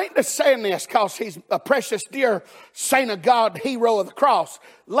wisdom. Now, I ain't just saying this because he's a precious dear saint of God, hero of the cross.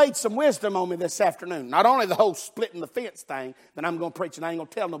 Laid some wisdom on me this afternoon. Not only the whole splitting the fence thing that I'm going to preach, and I ain't going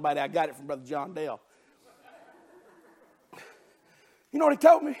to tell nobody I got it from Brother John Dale. You know what he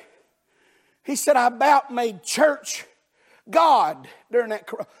told me? He said, I about made church God during that.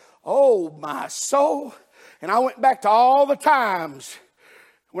 Oh, my soul. And I went back to all the times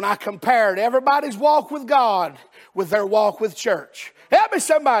when I compared everybody's walk with God with their walk with church. Help me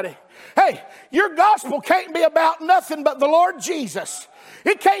somebody. Hey, your gospel can't be about nothing but the Lord Jesus.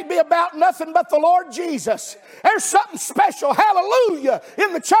 It can't be about nothing but the Lord Jesus. There's something special, hallelujah,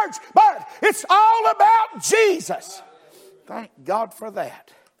 in the church, but it's all about Jesus. Thank God for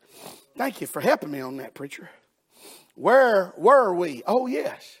that. Thank you for helping me on that, preacher. Where were we? Oh,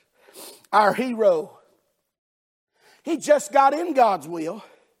 yes. Our hero. He just got in God's will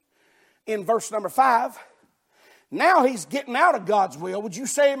in verse number 5. Now he's getting out of God's will. Would you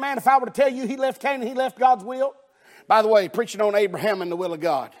say, man, if I were to tell you he left Canaan, he left God's will? By the way, preaching on Abraham and the will of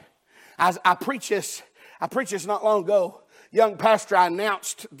God. I preached this not long ago. Young pastor, I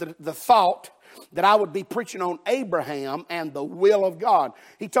announced the thought that I would be preaching on Abraham and the will of God.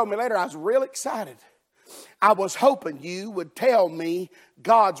 He told me later, I was real excited. I was hoping you would tell me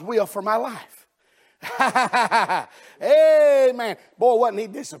God's will for my life. Amen. Boy, wasn't he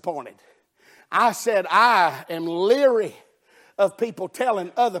disappointed. I said, I am leery of people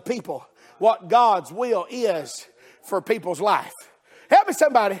telling other people what God's will is for people's life. Help me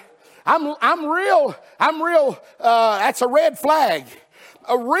somebody. I'm real, that's a red flag.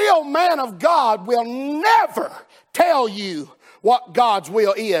 A real man of God will never tell you what God's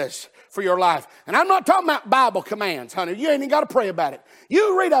will is for your life. And I'm not talking about Bible commands, honey. You ain't even got to pray about it.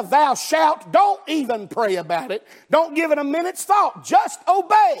 You read a thou shalt, don't even pray about it. Don't give it a minute's thought. Just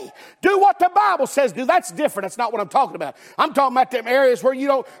obey. Do what the Bible says do. That's different. That's not what I'm talking about. I'm talking about them areas where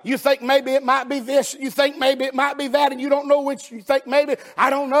you think maybe it might be this, you think maybe it might be that, and you don't know which, you think maybe, I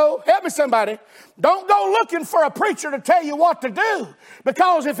don't know. Help me somebody. Don't go looking for a preacher to tell you what to do.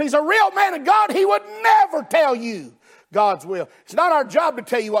 Because if he's a real man of God, he would never tell you God's will. It's not our job to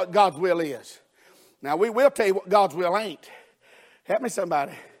tell you what God's will is. Now, we will tell you what God's will ain't. Help me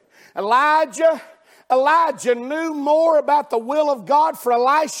somebody. Elijah knew more about the will of God for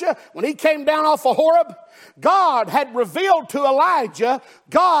Elisha. When he came down off of Horeb, God had revealed to Elijah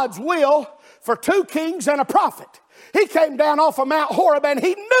God's will for 2 kings and a prophet. He came down off of Mount Horeb and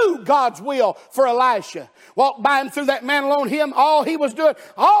he knew God's will for Elisha. Walked by him through that mantle on him. All he was doing,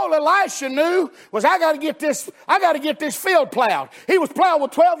 all Elisha knew was, I got to get this field plowed. He was plowed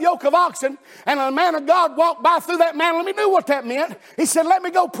with 12 yoke of oxen, and a man of God walked by through that mantle and he knew what that meant. He said, let me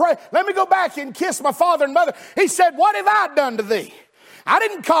go pray. Let me go back and kiss my father and mother. He said, what have I done to thee? I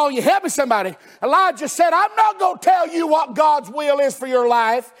didn't call you. Help me somebody. Elijah said, I'm not going to tell you what God's will is for your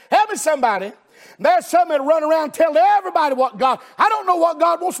life. Help me somebody. There's some that run around telling everybody what God, I don't know what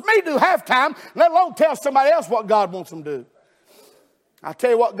God wants me to do half time, let alone tell somebody else what God wants them to do. I'll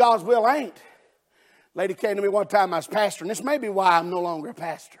tell you what God's will ain't. Lady came to me one time, I was pastoring. This may be why I'm no longer a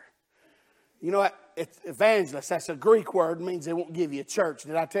pastor. You know what? It's evangelist. That's a Greek word. It means they won't give you a church.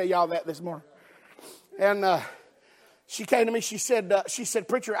 Did I tell y'all that this morning? And she came to me, she said,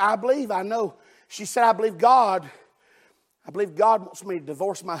 preacher, I believe God wants me to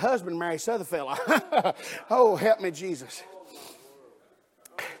divorce my husband and marry this other fella. Oh, help me, Jesus.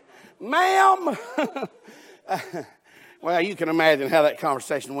 Ma'am. Well, you can imagine how that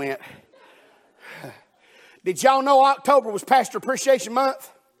conversation went. Did y'all know October was Pastor Appreciation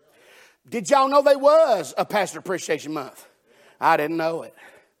Month? Did y'all know there was a Pastor Appreciation Month? I didn't know it.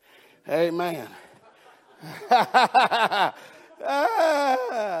 Amen.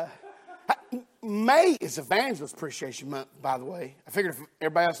 May is Evangelist Appreciation Month, by the way. I figured if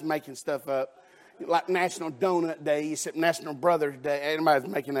everybody else is making stuff up, like National Donut Day, National Brothers Day, everybody's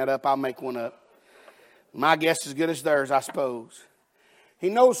making that up, I'll make one up. My guess is as good as theirs, I suppose. He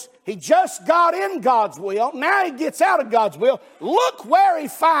knows he just got in God's will. Now he gets out of God's will. Look where he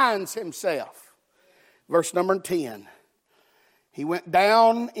finds himself. Verse number 10. He went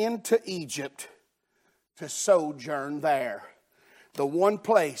down into Egypt to sojourn there. The one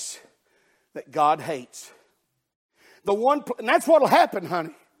place that God hates. And that's what will happen,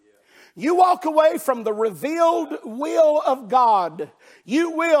 honey. you walk away from the revealed will of God,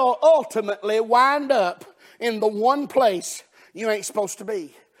 you will ultimately wind up in the one place you ain't supposed to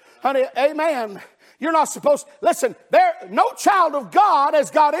be. Honey, amen. You're not supposed to. Listen, no child of God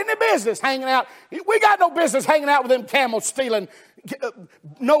has got any business hanging out. We got no business hanging out with them camels stealing,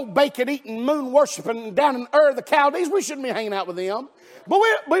 no bacon eating, moon worshiping down in Ur of the Chaldees. We shouldn't be hanging out with them. But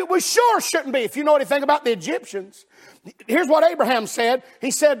we sure shouldn't be. If you know anything about the Egyptians, here's what Abraham said. He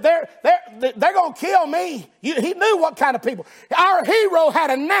said, they're going to kill me. He knew what kind of people. Our hero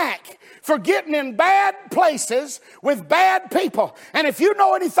had a knack for getting in bad places with bad people. And if you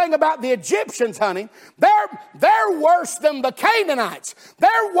know anything about the Egyptians, honey, they're worse than the Canaanites.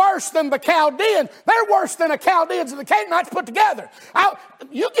 They're worse than the Chaldeans. They're worse than the Chaldeans and the Canaanites put together.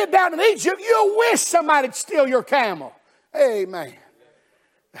 You get down in Egypt, you'll wish somebody'd steal your camel. Amen.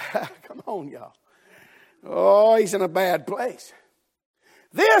 Come on, y'all. Oh, he's in a bad place.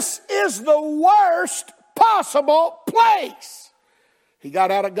 This is the worst possible place. He got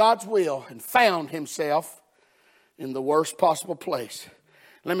out of God's will and found himself in the worst possible place.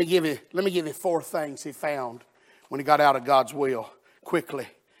 Let me give you 4 things he found when he got out of God's will quickly.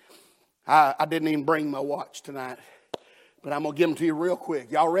 I didn't even bring my watch tonight, but I'm going to give them to you real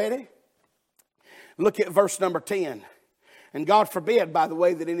quick. Y'all ready? Look at verse number 10. And God forbid, by the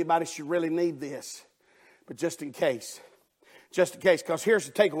way, that anybody should really need this. But just in case, because here's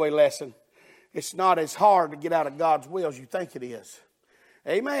the takeaway lesson. It's not as hard to get out of God's will as you think it is.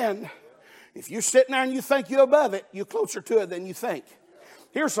 Amen. If you're sitting there and you think you're above it, you're closer to it than you think.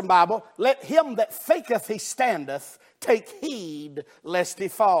 Here's some Bible. Let him that thinketh he standeth take heed lest he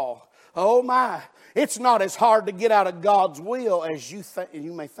fall. Oh my. It's not as hard to get out of God's will as you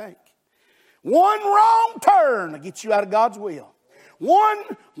may think. One wrong turn to get you out of God's will.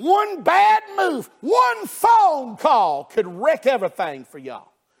 One bad move, one phone call could wreck everything for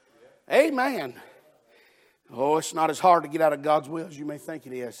y'all. Amen. Oh, it's not as hard to get out of God's will as you may think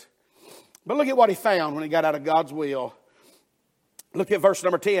it is. But look at what he found when he got out of God's will. Look at verse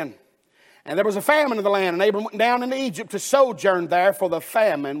number 10. And there was a famine in the land, and Abram went down into Egypt to sojourn there, for the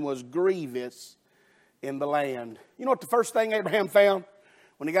famine was grievous in the land. You know what the first thing Abraham found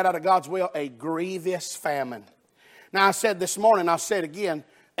when he got out of God's will? A grievous famine. Now, I said this morning, I'll say it again,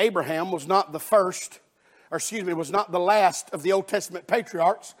 Abraham was not was not the last of the Old Testament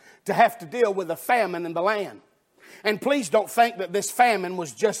patriarchs to have to deal with a famine in the land. And please don't think that this famine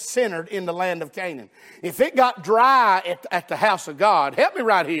was just centered in the land of Canaan. If it got dry at the house of God, help me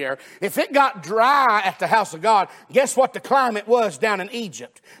right here. If it got dry at the house of God, guess what the climate was down in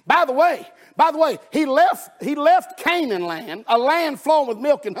Egypt? By the way, he left Canaan land, a land flowing with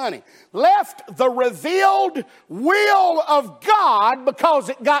milk and honey. Left the revealed will of God because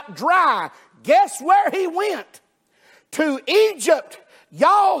it got dry. Guess where he went? To Egypt.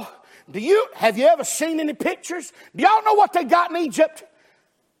 Y'all, have you ever seen any pictures? Do y'all know what they got in Egypt?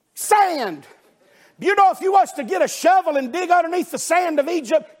 Sand. Do you know if you was to get a shovel and dig underneath the sand of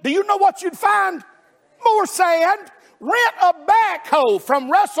Egypt, do you know what you'd find? More sand. Rent a backhoe from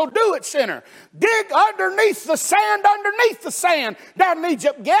Russell Dewitt Center. Dig underneath the sand down in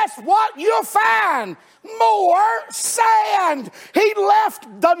Egypt. Guess what you'll find? More sand. He left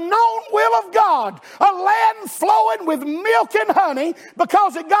the known will of God, a land flowing with milk and honey,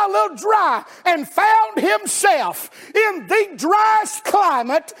 because it got a little dry, and found himself in the driest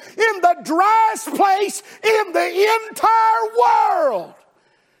climate, in the driest place in the entire world.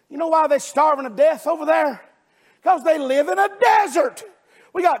 You know why they're starving to death over there? Because they live in a desert.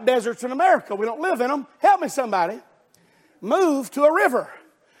 We got deserts in America. We don't live in them. Help me, somebody. Move to a river.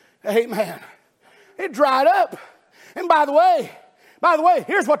 Amen. It dried up. And by the way,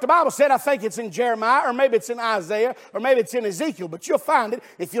 here's what the Bible said. I think it's in Jeremiah, or maybe it's in Isaiah, or maybe it's in Ezekiel. But you'll find it.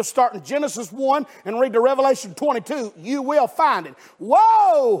 If you'll start in Genesis 1 and read to Revelation 22, you will find it.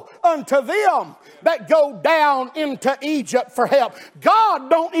 Woe unto them that go down into Egypt for help.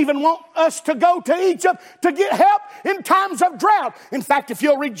 God don't even want us to go to Egypt to get help in times of drought. In fact, if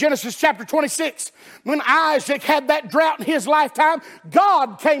you'll read Genesis chapter 26, when Isaac had that drought in his lifetime,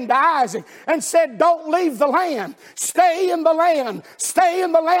 God came to Isaac and said, don't leave the land. Stay in the land. Stay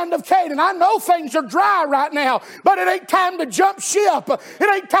in the land of Canaan. I know things are dry right now, but it ain't time to jump ship.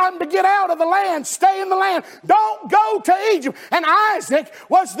 It ain't time to get out of the land. Stay in the land. Don't go to Egypt. And Isaac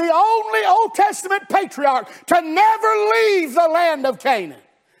was the only Old Testament patriarch to never leave the land of Canaan.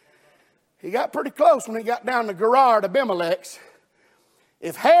 He got pretty close when he got down to Gerar to Abimelech's.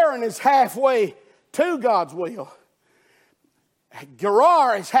 If Haran is halfway to God's will,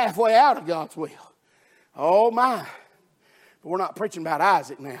 Gerar is halfway out of God's will. Oh my. But we're not preaching about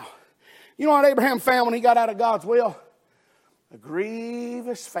Isaac now. You know what Abraham found when he got out of God's will? A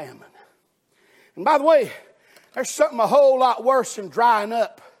grievous famine. And by the way, there's something a whole lot worse than drying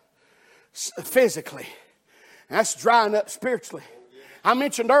up physically. And that's drying up spiritually. I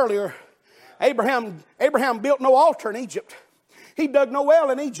mentioned earlier, Abraham built no altar in Egypt. He dug no well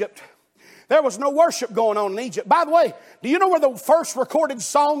in Egypt. There was no worship going on in Egypt. By the way, do you know where the first recorded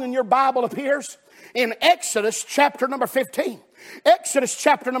song in your Bible appears? In Exodus chapter number 15. Exodus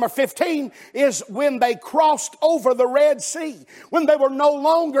chapter number 15 is when they crossed over the Red Sea, when they were no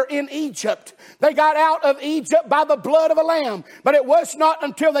longer in Egypt. They got out of Egypt by the blood of a lamb. But it was not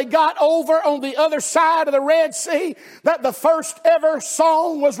until they got over on the other side of the Red Sea that the first ever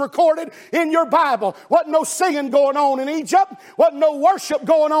song was recorded in your Bible. Wasn't no singing going on in Egypt. Wasn't no worship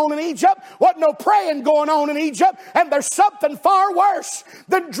going on in Egypt. Wasn't no praying going on in Egypt. And there's something far worse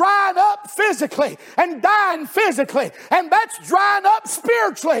than drying up physically and dying physically. And that's drying up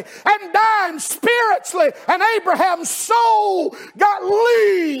spiritually and dying spiritually. And Abraham's soul got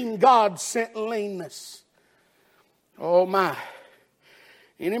lean. God sent leanness. Oh my.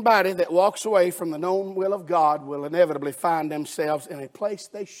 Anybody that walks away from the known will of God will inevitably find themselves in a place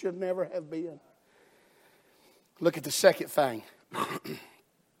they should never have been. Look at the second thing.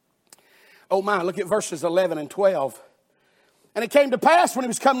 Oh my, look at verses 11 and 12. And it came to pass when he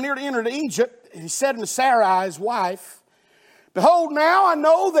was come near to enter into Egypt, he said unto Sarai his wife, Behold, now I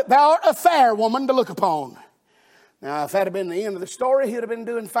know that thou art a fair woman to look upon. Now, if that had been the end of the story, he'd have been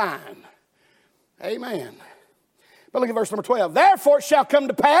doing fine. Amen. But look at verse number 12. Therefore it shall come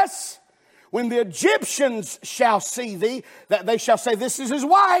to pass, when the Egyptians shall see thee, that they shall say, This is his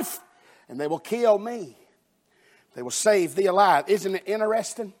wife, and they will kill me. They will save thee alive. Isn't it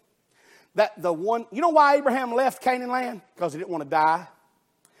interesting? That the one, you know why Abraham left Canaan land? Because he didn't want to die.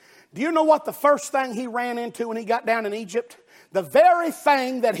 Do you know what the first thing he ran into when he got down in Egypt? The very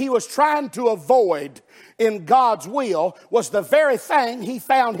thing that he was trying to avoid in God's will was the very thing he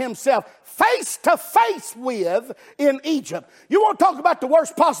found himself face to face with in Egypt. You want to talk about the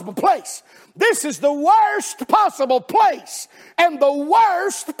worst possible place? This is the worst possible place and the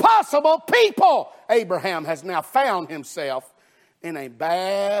worst possible people. Abraham has now found himself in a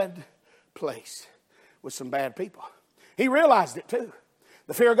bad place with some bad people. He realized it too.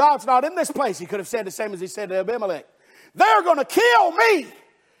 The fear of God's not in this place. He could have said the same as he said to Abimelech. They're going to kill me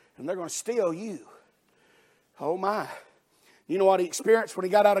and they're going to steal you. Oh my. You know what he experienced when he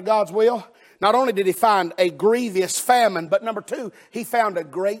got out of God's will? Not only did he find a grievous famine, but number two, he found a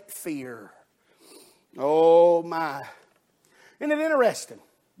great fear. Oh my. Isn't it interesting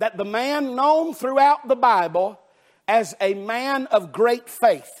that the man known throughout the Bible as a man of great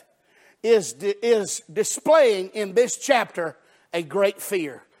faith is displaying in this chapter a great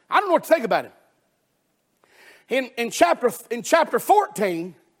fear? I don't know what to think about it. In chapter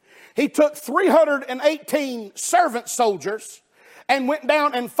 14, he took 318 servant soldiers and went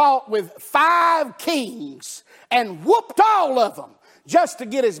down and fought with 5 kings and whooped all of them just to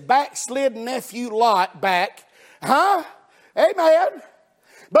get his backslid nephew Lot back. Huh? Amen.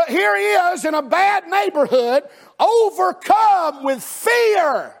 But here he is in a bad neighborhood, overcome with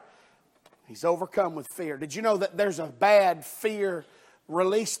fear. He's overcome with fear. Did you know that there's a bad fear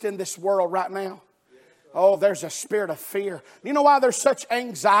released in this world right now? Oh, there's a spirit of fear. You know why there's such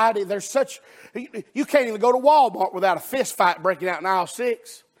anxiety? You can't even go to Walmart without a fist fight breaking out in aisle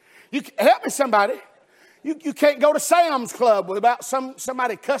 6. Help me somebody. You can't go to Sam's Club without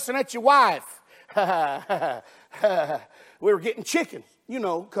somebody cussing at your wife. We were getting chicken,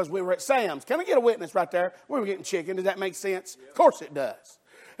 because we were at Sam's. Can I get a witness right there? We were getting chicken. Does that make sense? Of course it does.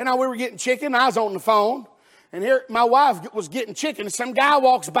 And now we were getting chicken. I was on the phone. And here my wife was getting chicken. And some guy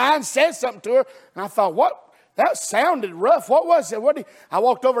walks by and says something to her. And I thought, what? That sounded rough. What was it? I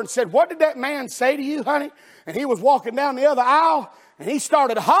walked over and said, what did that man say to you, honey? And he was walking down the other aisle. And he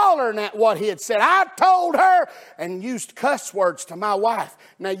started hollering at what he had said. I told her, and used cuss words to my wife.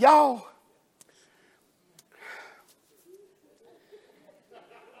 Now, y'all,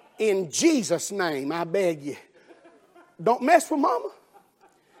 in Jesus' name, I beg you, don't mess with mama.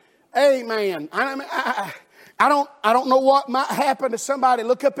 Amen. I don't know what might happen to somebody.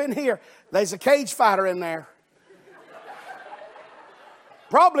 Look up in here. There's a cage fighter in there.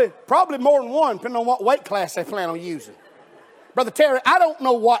 Probably more than one, depending on what weight class they plan on using. Brother Terry, I don't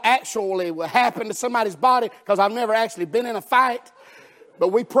know what actually will happen to somebody's body because I've never actually been in a fight. But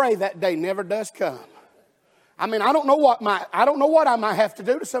we pray that day never does come. I mean, I don't know what I might have to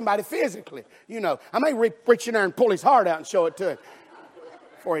do to somebody physically. I may reach in there and pull his heart out and show it to him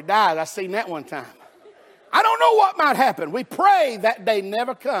before he dies. I seen that one time. I don't know what might happen. We pray that day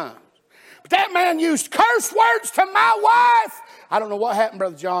never comes. But that man used curse words to my wife. I don't know what happened,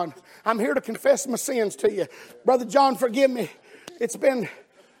 Brother John. I'm here to confess my sins to you. Brother John, forgive me. It's been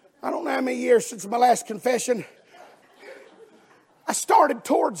I don't know how many years since my last confession, I started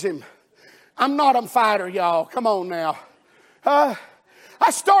towards him. I'm not a fighter, y'all. Come on now. I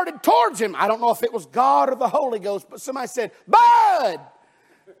started towards him. I don't know if it was God or the Holy Ghost, but somebody said, Bud!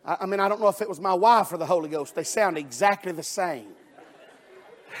 I don't know if it was my wife or the Holy Ghost. They sound exactly the same.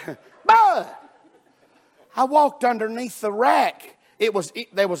 Bud! I walked underneath the rack. There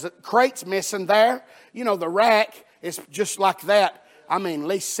was crates missing there. You know, the rack is just like that. At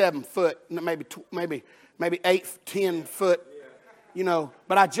least 7 foot, maybe 8, 10 foot, you know,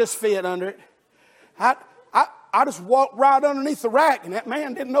 but I just fit under it. I just walked right underneath the rack, and that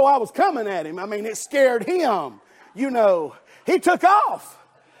man didn't know I was coming at him. It scared him, you know. He took off.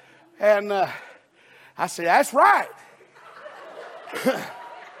 And I said, that's right.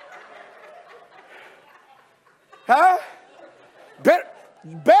 Huh?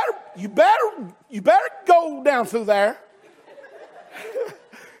 You better go down through there.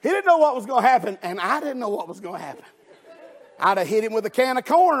 He didn't know what was going to happen, and I didn't know what was going to happen. I'd have hit him with a can of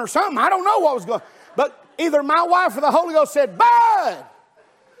corn or something. I don't know what was going. But either my wife or the Holy Ghost said, Bud!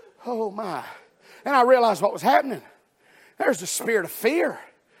 Oh, my. And I realized what was happening. There's the spirit of fear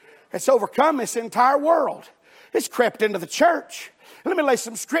that's overcome this entire world. It's crept into the church. Let me lay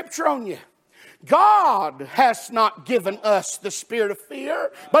some scripture on you. God has not given us the spirit of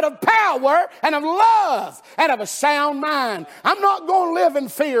fear, but of power and of love and of a sound mind. I'm not going to live in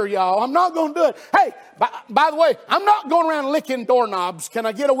fear, y'all. I'm not going to do it. Hey, by the way, I'm not going around licking doorknobs. Can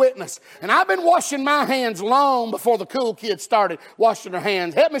I get a witness? And I've been washing my hands long before the cool kids started washing their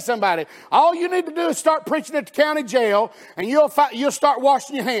hands. Help me, somebody. All you need to do is start preaching at the county jail, and you'll start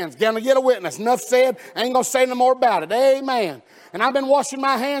washing your hands. Can I get a witness? Enough said. I ain't going to say no more about it. Amen. And I've been washing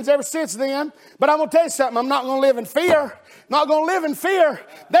my hands ever since then. But I'm going to tell you something. I'm not going to live in fear. Not going to live in fear.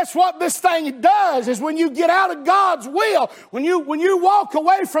 That's what this thing does, is when you get out of God's will, when you walk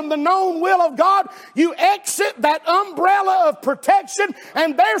away from the known will of God, you exit that umbrella of protection,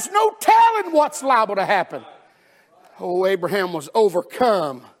 and there's no telling what's liable to happen. Oh, Abraham was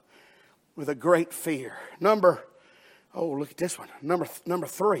overcome with a great fear. Look at this one. Number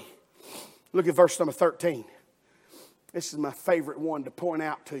 3. Look at verse number 13. This is my favorite one to point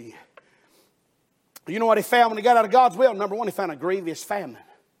out to you. You know what he found when he got out of God's will? Number 1, he found a grievous famine.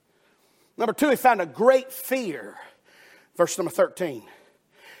 Number 2, he found a great fear. Verse number 13.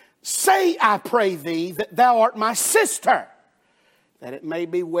 Say, I pray thee, that thou art my sister, that it may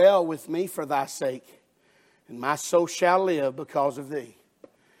be well with me for thy sake, and my soul shall live because of thee.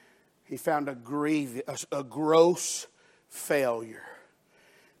 He found a gross failure.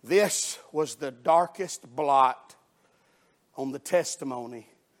 This was the darkest blot on the testimony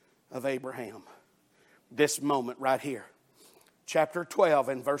of Abraham. This moment right here. Chapter 12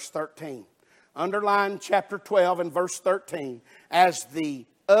 and verse 13. Underline chapter 12 and verse 13 as the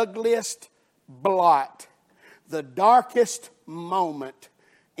ugliest blot, the darkest moment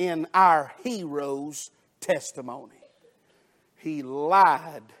in our hero's testimony. He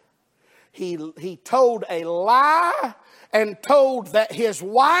lied. He told a lie and told that his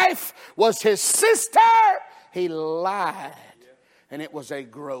wife was his sister. He lied, and it was a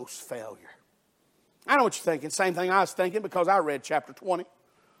gross failure. I know what you're thinking. Same thing I was thinking because I read chapter 20.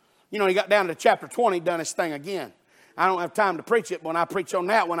 You know, he got down to chapter 20, done his thing again. I don't have time to preach it, but when I preach on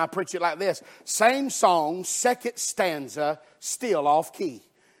that one, I preach it like this. Same song, second stanza, still off key.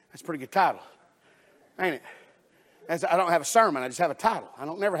 That's a pretty good title, ain't it? I don't have a sermon, I just have a title. I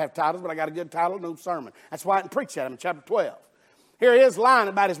don't never have titles, but I got a good title, no sermon. That's why I didn't preach that. I'm in chapter 12. Here he is lying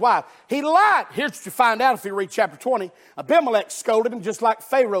about his wife. He lied. Here's what you find out if you read chapter 20. Abimelech scolded him just like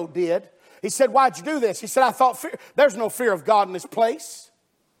Pharaoh did. He said, why'd you do this? He said, I thought there's no fear of God in this place.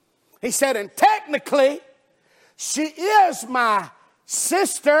 He said, and technically, she is my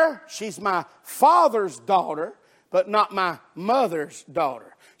sister. She's my father's daughter, but not my mother's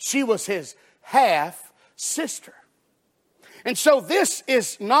daughter. She was his half sister. And so this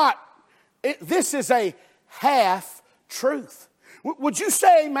is a half truth. Would you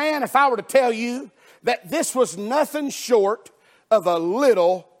say amen if I were to tell you that this was nothing short of a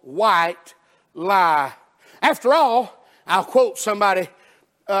little white lie? After all, I'll quote somebody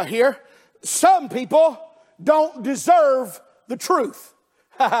here. Some people don't deserve the truth.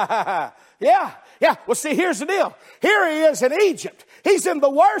 Yeah. Well, see, here's the deal. Here he is in Egypt. He's in the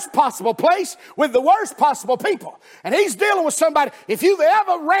worst possible place with the worst possible people. And he's dealing with somebody. If you've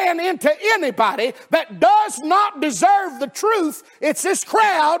ever ran into anybody that does not deserve the truth, it's this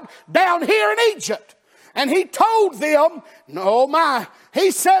crowd down here in Egypt. And he told them,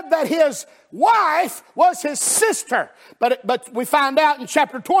 he said that his wife was his sister. But we find out in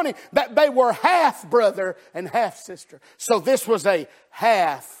chapter 20 that they were half brother and half sister. So this was a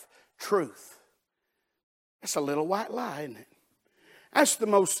half truth. That's a little white lie, isn't it? That's the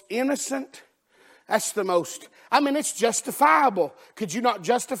most innocent. That's the most, it's justifiable. Could you not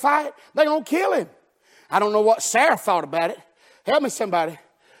justify it? They're going to kill him. I don't know what Sarah thought about it. Help me somebody.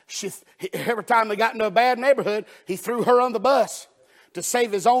 Every time they got into a bad neighborhood, he threw her on the bus to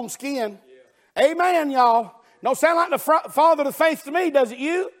save his own skin. Yeah. Amen, y'all. Don't sound like the father of the faith to me, does it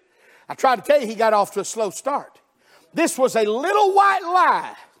you? I tried to tell you he got off to a slow start. This was a little white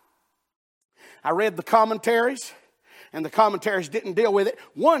lie. I read the commentaries, and the commentaries didn't deal with it.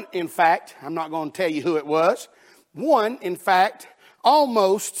 One, in fact, I'm not going to tell you who it was. One, in fact,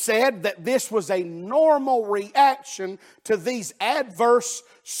 almost said that this was a normal reaction to these adverse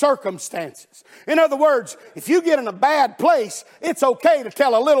circumstances. In other words, if you get in a bad place, it's okay to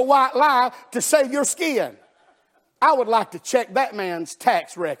tell a little white lie to save your skin. I would like to check that man's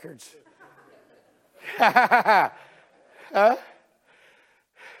tax records.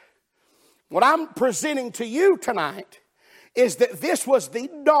 What I'm presenting to you tonight is that this was the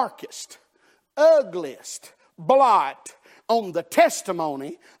darkest, ugliest blot on the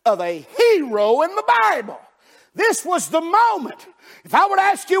testimony of a hero in the Bible. This was the moment. If I were to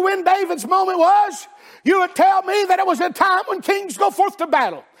ask you when David's moment was, you would tell me that it was a time when kings go forth to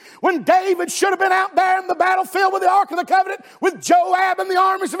battle. When David should have been out there in the battlefield with the Ark of the Covenant with Joab and the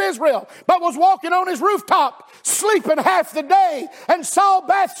armies of Israel, but was walking on his rooftop, sleeping half the day, and saw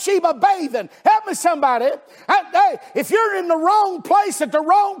Bathsheba bathing. Help me somebody. Hey, if you're in the wrong place at the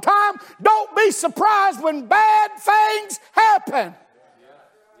wrong time, don't be surprised when bad things happen.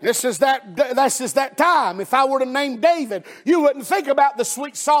 This is that time. If I were to name David, you wouldn't think about the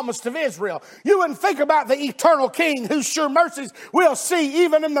sweet psalmist of Israel. You wouldn't think about the eternal king whose sure mercies we'll see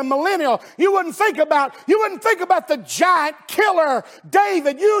even in the millennial. You wouldn't think about the giant killer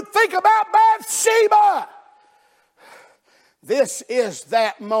David. You'd think about Bathsheba. This is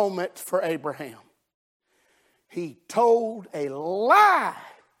that moment for Abraham. He told a lie,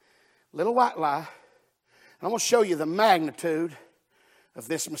 little white lie. And I'm going to show you the magnitude of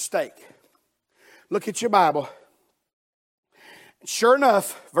this mistake. Look at your Bible. Sure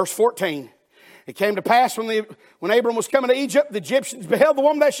enough, verse 14. It came to pass when Abram was coming to Egypt, the Egyptians beheld the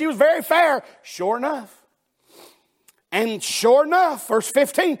woman that she was very fair. Sure enough. And sure enough, verse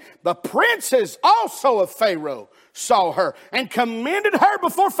 15, the princes also of Pharaoh saw her and commended her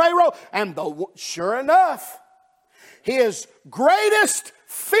before Pharaoh. And sure enough, his greatest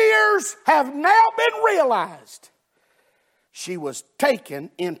fears have now been realized. She was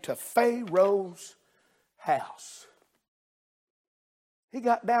taken into Pharaoh's house. He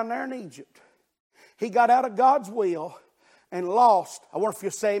got down there in Egypt. He got out of God's will and lost. I wonder if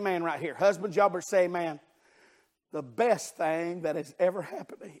you'll say amen right here. Husbands, y'all better say amen. The best thing that has ever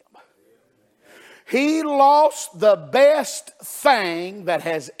happened to him. He lost the best thing that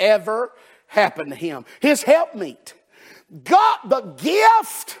has ever happened to him. His helpmeet. God, the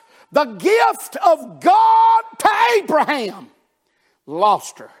gift of God to Abraham,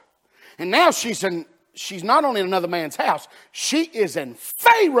 lost her. And now she's not only in another man's house, she is in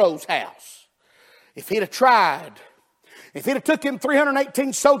Pharaoh's house. If he'd have took him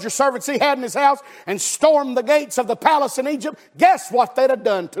 318 soldier servants he had in his house and stormed the gates of the palace in Egypt, guess what they'd have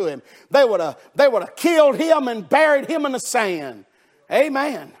done to him? They would have killed him and buried him in the sand.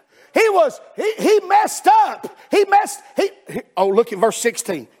 Amen. He messed up. Oh, look at verse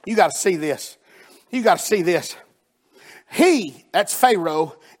 16. You got to see this. That's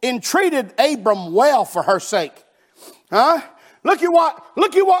Pharaoh, entreated Abram well for her sake. Huh? Look at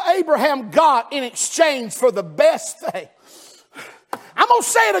what Abraham got in exchange for the best thing. I'm going to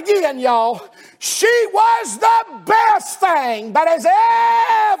say it again, y'all. She was the best thing that has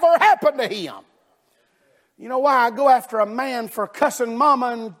ever happened to him. You know why I go after a man for cussing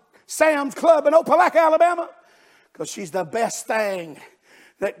mama in Sam's Club in Opelika, Alabama? Because she's the best thing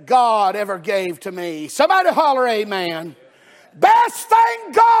that God ever gave to me. Somebody holler amen. Best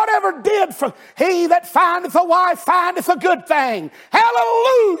thing God ever did for he that findeth a wife findeth a good thing.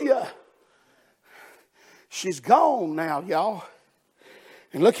 Hallelujah. She's gone now, y'all.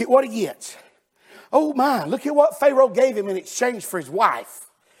 And look at what he gets. Oh my, look at what Pharaoh gave him in exchange for his wife.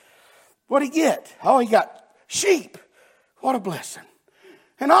 What did he get? Oh, he got sheep. What a blessing.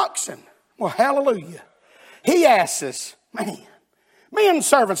 And oxen. Well, hallelujah. He asses. Man. Men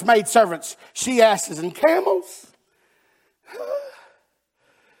servants, maid servants, she asses, and camels.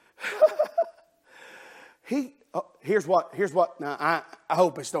 Here's what. Now I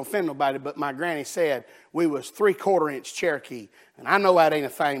hope it's don't offend nobody, but my granny said we was 3/4 inch Cherokee, and I know that ain't a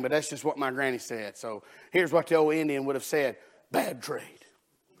thing, but that's just what my granny said. So here's what the old Indian would have said: bad trade.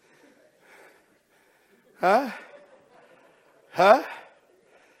 Huh?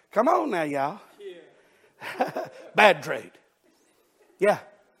 Come on now, y'all. Bad trade. Yeah,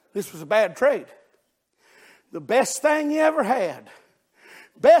 this was a bad trade. The best thing you ever had.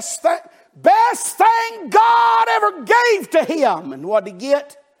 Best thing God ever gave to him. And what did he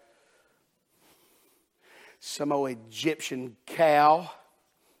get? Some old Egyptian cow.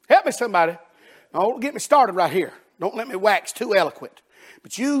 Help me, somebody. Don't get me started right here. Don't let me wax too eloquent.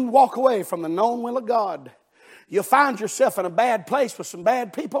 But you walk away from the known will of God. You'll find yourself in a bad place with some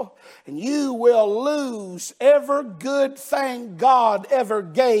bad people, and you will lose every good thing God ever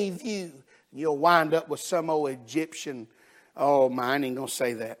gave you. You'll wind up with some old Egyptian, oh, I ain't going to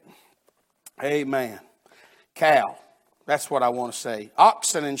say that. Amen. Cow. That's what I want to say.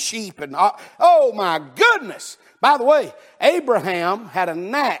 Oxen and sheep and, oh my goodness. By the way, Abraham had a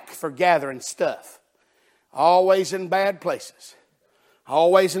knack for gathering stuff. Always in bad places.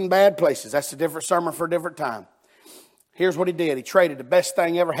 Always in bad places. That's a different sermon for a different time. Here's what he did. He traded the best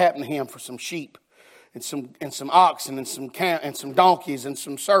thing ever happened to him for some sheep and some oxen and some donkeys and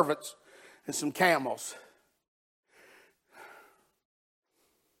some servants and some camels.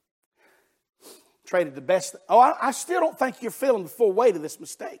 Traded the best. I still don't think you're feeling the full weight of this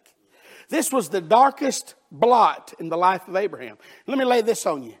mistake. This was the darkest blot in the life of Abraham. Let me lay this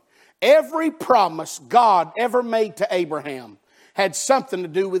on you. Every promise God ever made to Abraham had something to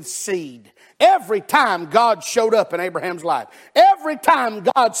do with seed. Every time God showed up in Abraham's life, every time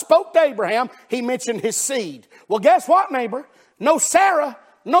God spoke to Abraham, he mentioned his seed. Well, guess what, neighbor? No Sarah,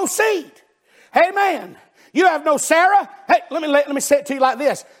 no seed. Amen. You have no Sarah. Hey, let me say it to you like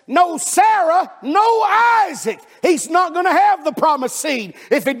this. No Sarah, no Isaac. He's not going to have the promised seed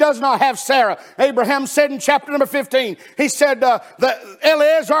if he does not have Sarah. Abraham said in chapter number 15, he said, the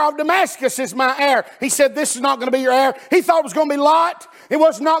Eliezer of Damascus is my heir. He said, this is not going to be your heir. He thought it was going to be Lot. It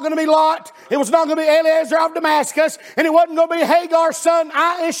was not going to be Lot. It was not going to be Eliezer of Damascus. And it wasn't going to be Hagar's son,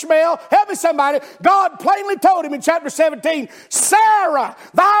 Ishmael. Help me somebody. God plainly told him in chapter 17, Sarah,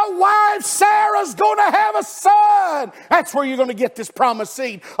 thy wife Sarah's going to have a son. That's where you're going to get this promised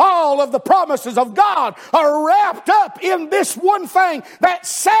seed. All of the promises of God are wrapped up in this one thing, that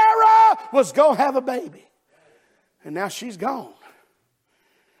Sarah was going to have a baby. And now she's gone.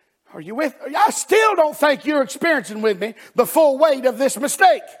 Are you with me? I still don't think you're experiencing with me the full weight of this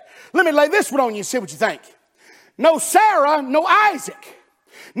mistake. Let me lay this one on you and see what you think. No Sarah, no Isaac.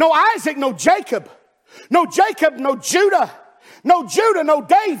 No Isaac, no Jacob. No Jacob, no Judah. No Judah, no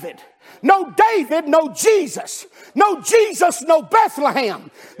David. No David, no Jesus. No Jesus, no Bethlehem.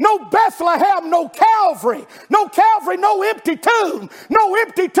 No Bethlehem, no Calvary. No Calvary, no empty tomb. No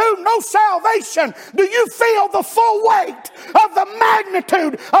empty tomb, no salvation. Do you feel the full weight of the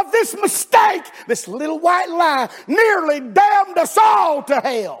magnitude of this mistake? This little white lie nearly damned us all to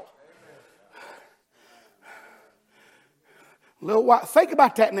hell. Little white, think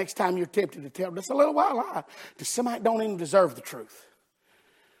about that next time you're tempted to tell just a little white lie to somebody that don't even deserve the truth.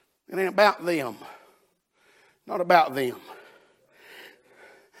 It ain't about them. Not about them.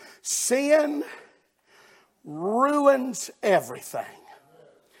 Sin ruins everything.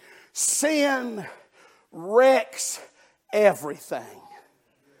 Sin wrecks everything.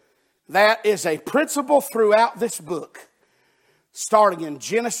 That is a principle throughout this book, starting in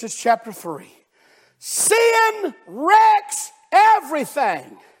Genesis chapter 3. Sin wrecks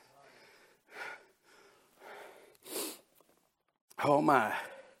everything. Oh my.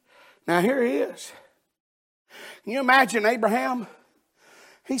 Now here he is. Can you imagine Abraham?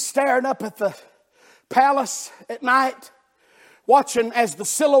 He's staring up at the palace at night, watching as the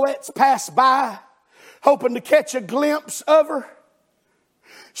silhouettes pass by, hoping to catch a glimpse of her.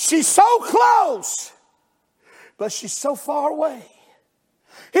 She's so close, but she's so far away.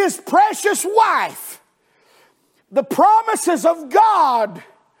 His precious wife, the promises of God,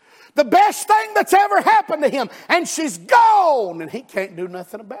 the best thing that's ever happened to him, and she's gone, and he can't do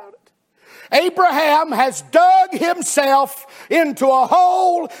nothing about it. Abraham has dug himself into a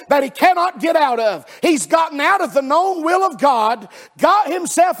hole that he cannot get out of. He's gotten out of the known will of God, got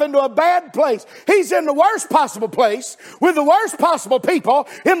himself into a bad place. He's in the worst possible place, with the worst possible people,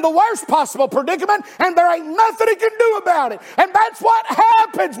 in the worst possible predicament, and there ain't nothing he can do about it. And that's what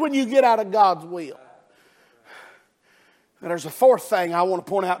happens when you get out of God's will. And there's a fourth thing I want to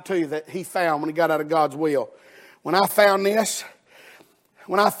point out to you that he found when he got out of God's will. When I found this,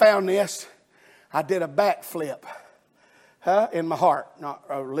 I did a backflip in my heart. Not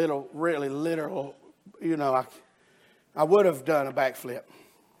a little, really literal, I would have done a backflip.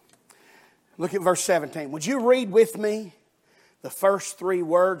 Look at verse 17. Would you read with me the first three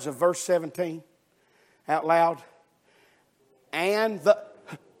words of verse 17 out loud? And the...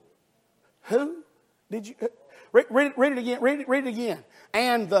 Who? Did you... Read it again. Read it again.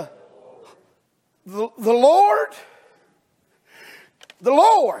 And the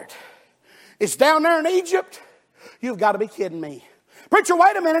Lord is down there in Egypt. You've got to be kidding me. Preacher,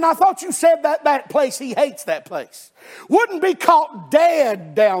 wait a minute. I thought you said that place, he hates that place. Wouldn't be caught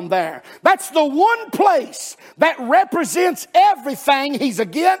dead down there. That's the one place that represents everything he's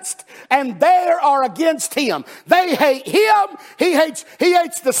against, and they are against him. They hate him. He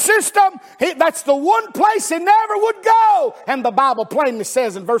hates the system. That's the one place he never would go. And the Bible plainly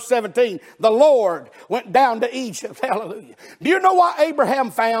says in verse 17, the Lord went down to Egypt. Hallelujah. Do you know what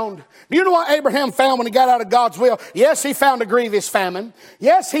Abraham found? Do you know what Abraham found when he got out of God's will? Yes, he found a grievous famine.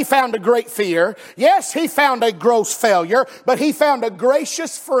 Yes, he found a great fear. Yes, he found a gross failure, but he found a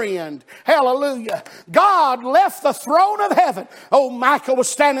gracious friend. Hallelujah. God left the throne of heaven. Oh, Michael was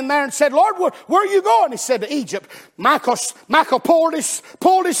standing there and said, Lord, where are you going? He said, to Egypt. Michael pulled his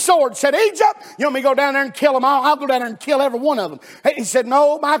sword and said, Egypt, you want me to go down there and kill them all? I'll go down there and kill every one of them. He said,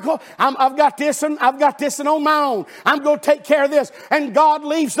 no, Michael, I've got this and on my own. I'm going to take care of this. And God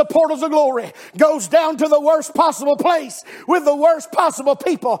leaves the portals of glory, goes down to the worst possible place with the worst possible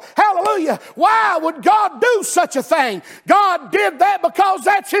people. Hallelujah. Why would God do such a thing? God did that because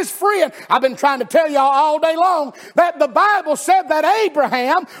that's his friend. I've been trying to tell y'all all day long that the Bible said that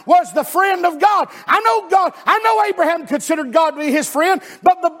Abraham was the friend of God. I know Abraham considered God to be his friend,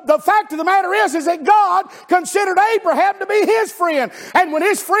 but the fact of the matter is that God considered Abraham to be his friend. And when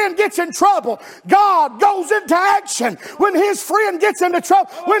his friend gets in trouble, God goes into action. When his friend gets into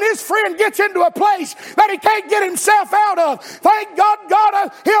trouble, when his friend gets into a place that he can't get himself out of, thank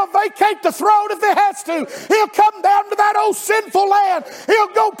God, he'll vacate the throne if he has to. He'll come down to that old sinful land. He'll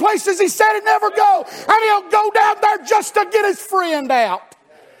go places he said he'd never go. And he'll go down there just to get his friend out.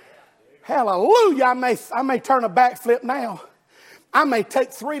 Hallelujah. I may turn a backflip now. I may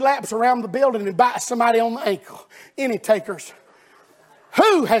take 3 laps around the building and bite somebody on the ankle. Any takers?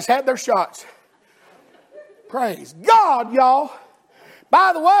 Who has had their shots? Praise God, y'all.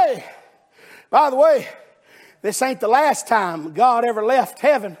 By the way, this ain't the last time God ever left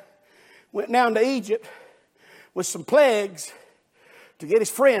heaven. Went down to Egypt with some plagues to get his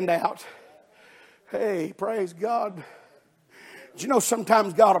friend out. Hey, praise God. Did you know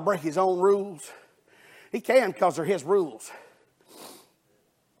sometimes God will break his own rules? He can, because they're his rules.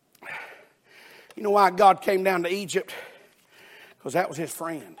 You know why God came down to Egypt? Because that was his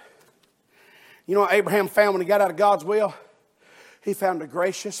friend. You know what Abraham found when he got out of God's will? He found a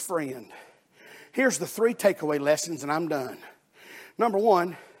gracious friend. Here's the 3 takeaway lessons, and I'm done. Number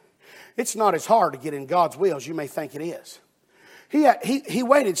 1, it's not as hard to get in God's will as you may think it is. He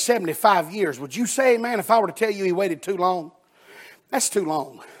waited 75 years. Would you say, man, if I were to tell you he waited too long? That's too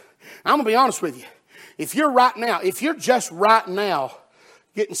long. I'm going to be honest with you. If you're just right now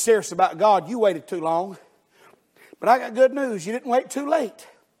getting serious about God, you waited too long. But I got good news. You didn't wait too late.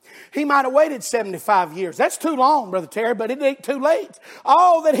 He might have waited 75 years. That's too long, Brother Terry, but it ain't too late.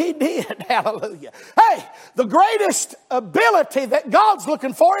 All that he did, hallelujah. Hey, the greatest ability that God's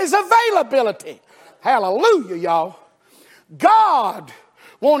looking for is availability. Hallelujah, y'all. God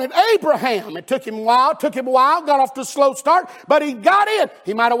wanted Abraham. It took him a while, got off to a slow start, but he got in.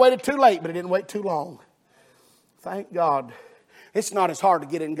 He might have waited too late, but he didn't wait too long. Thank God. It's not as hard to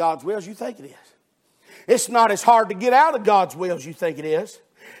get in God's will as you think it is. It's not as hard to get out of God's will as you think it is.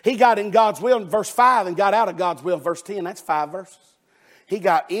 He got in God's will in verse 5 and got out of God's will in verse 10. That's 5 verses. He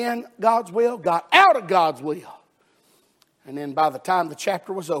got in God's will, got out of God's will. And then by the time the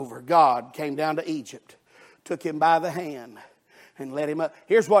chapter was over, God came down to Egypt, took him by the hand, and led him up.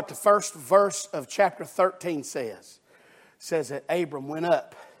 Here's what the first verse of chapter 13 says. It says that Abram went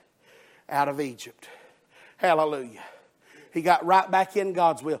up out of Egypt. Hallelujah. He got right back in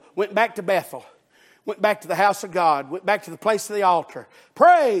God's will. Went back to Bethel. Went back to the house of God. Went back to the place of the altar.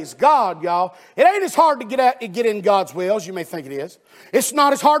 Praise God, y'all. It ain't as hard to get in God's will as you may think it is. It's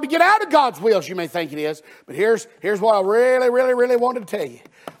not as hard to get out of God's will as you may think it is. But here's what I really wanted to tell you.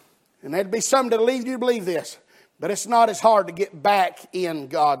 And that'd be something to lead you to believe this. But it's not as hard to get back in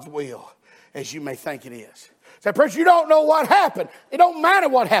God's will as you may think it is. Say, preacher, you don't know what happened. It don't matter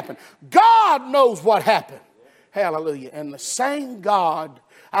what happened. God knows what happened. Hallelujah. And the same God,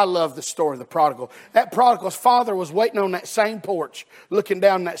 I love the story of the prodigal. That prodigal's father was waiting on that same porch, looking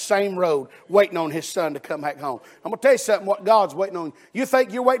down that same road, waiting on his son to come back home. I'm going to tell you something, what God's waiting on. You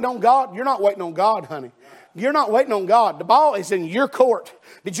think you're waiting on God? You're not waiting on God, honey. You're not waiting on God. The ball is in your court.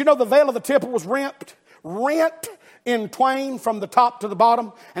 Did you know the veil of the temple was rent in twain from the top to the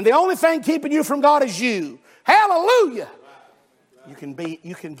bottom? And the only thing keeping you from God is you. Hallelujah. You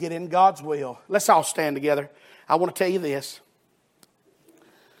can get in God's will. Let's all stand together. I want to tell you this.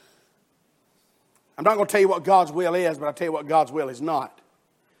 I'm not going to tell you what God's will is, but I'll tell you what God's will is not.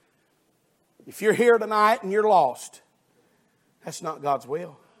 If you're here tonight and you're lost, that's not God's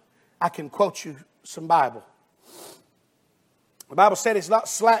will. I can quote you some Bible. The Bible said He's not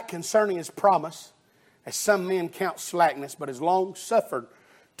slack concerning His promise, as some men count slackness, but is long suffered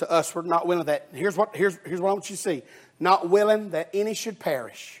to us. We're not willing that. Here's what I want you to see. Not willing that any should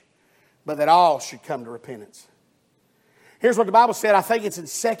perish, but that all should come to repentance. Here's what the Bible said. I think it's in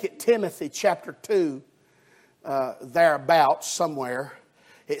 2 Timothy chapter 2, thereabouts somewhere.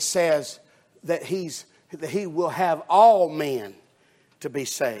 It says that He will have all men to be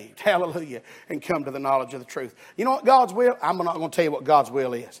saved. Hallelujah. And come to the knowledge of the truth. You know what God's will? I'm not going to tell you what God's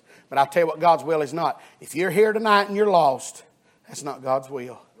will is. But I'll tell you what God's will is not. If you're here tonight and you're lost, that's not God's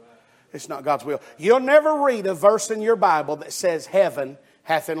will. It's not God's will. You'll never read a verse in your Bible that says heaven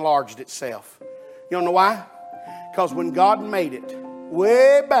hath enlarged itself. You don't know why? Because when God made it,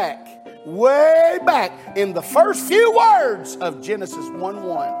 way back in the first few words of Genesis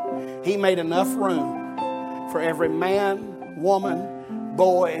 1:1, He made enough room for every man, woman,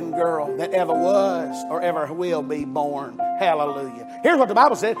 boy, and girl that ever was or ever will be born. Hallelujah. Here's what the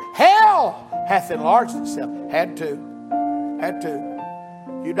Bible said. Hell hath enlarged itself. Had to.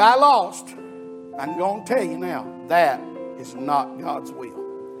 You die lost. I'm going to tell you now, that is not God's will.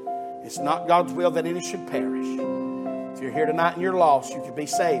 It's not God's will that any should perish. If you're here tonight and you're lost, you could be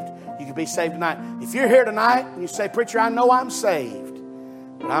saved. You could be saved tonight. If you're here tonight and you say, preacher, I know I'm saved,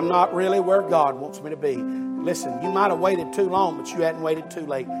 but I'm not really where God wants me to be. Listen, you might have waited too long, but you hadn't waited too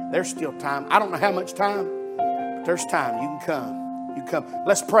late. There's still time. I don't know how much time, but there's time. You can come. You come.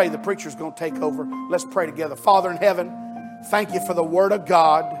 Let's pray. The preacher's going to take over. Let's pray together. Father in heaven, thank you for the Word of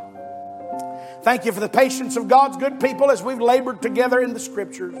God. Thank you for the patience of God's good people as we've labored together in the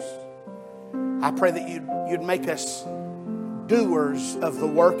Scriptures. I pray that you'd make us doers of the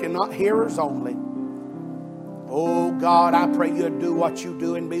work and not hearers only. Oh God, I pray you'd do what you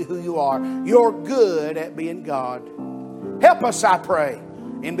do and be who you are. You're good at being God. Help us, I pray,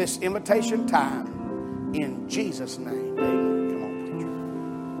 in this invitation time. In Jesus' name, amen.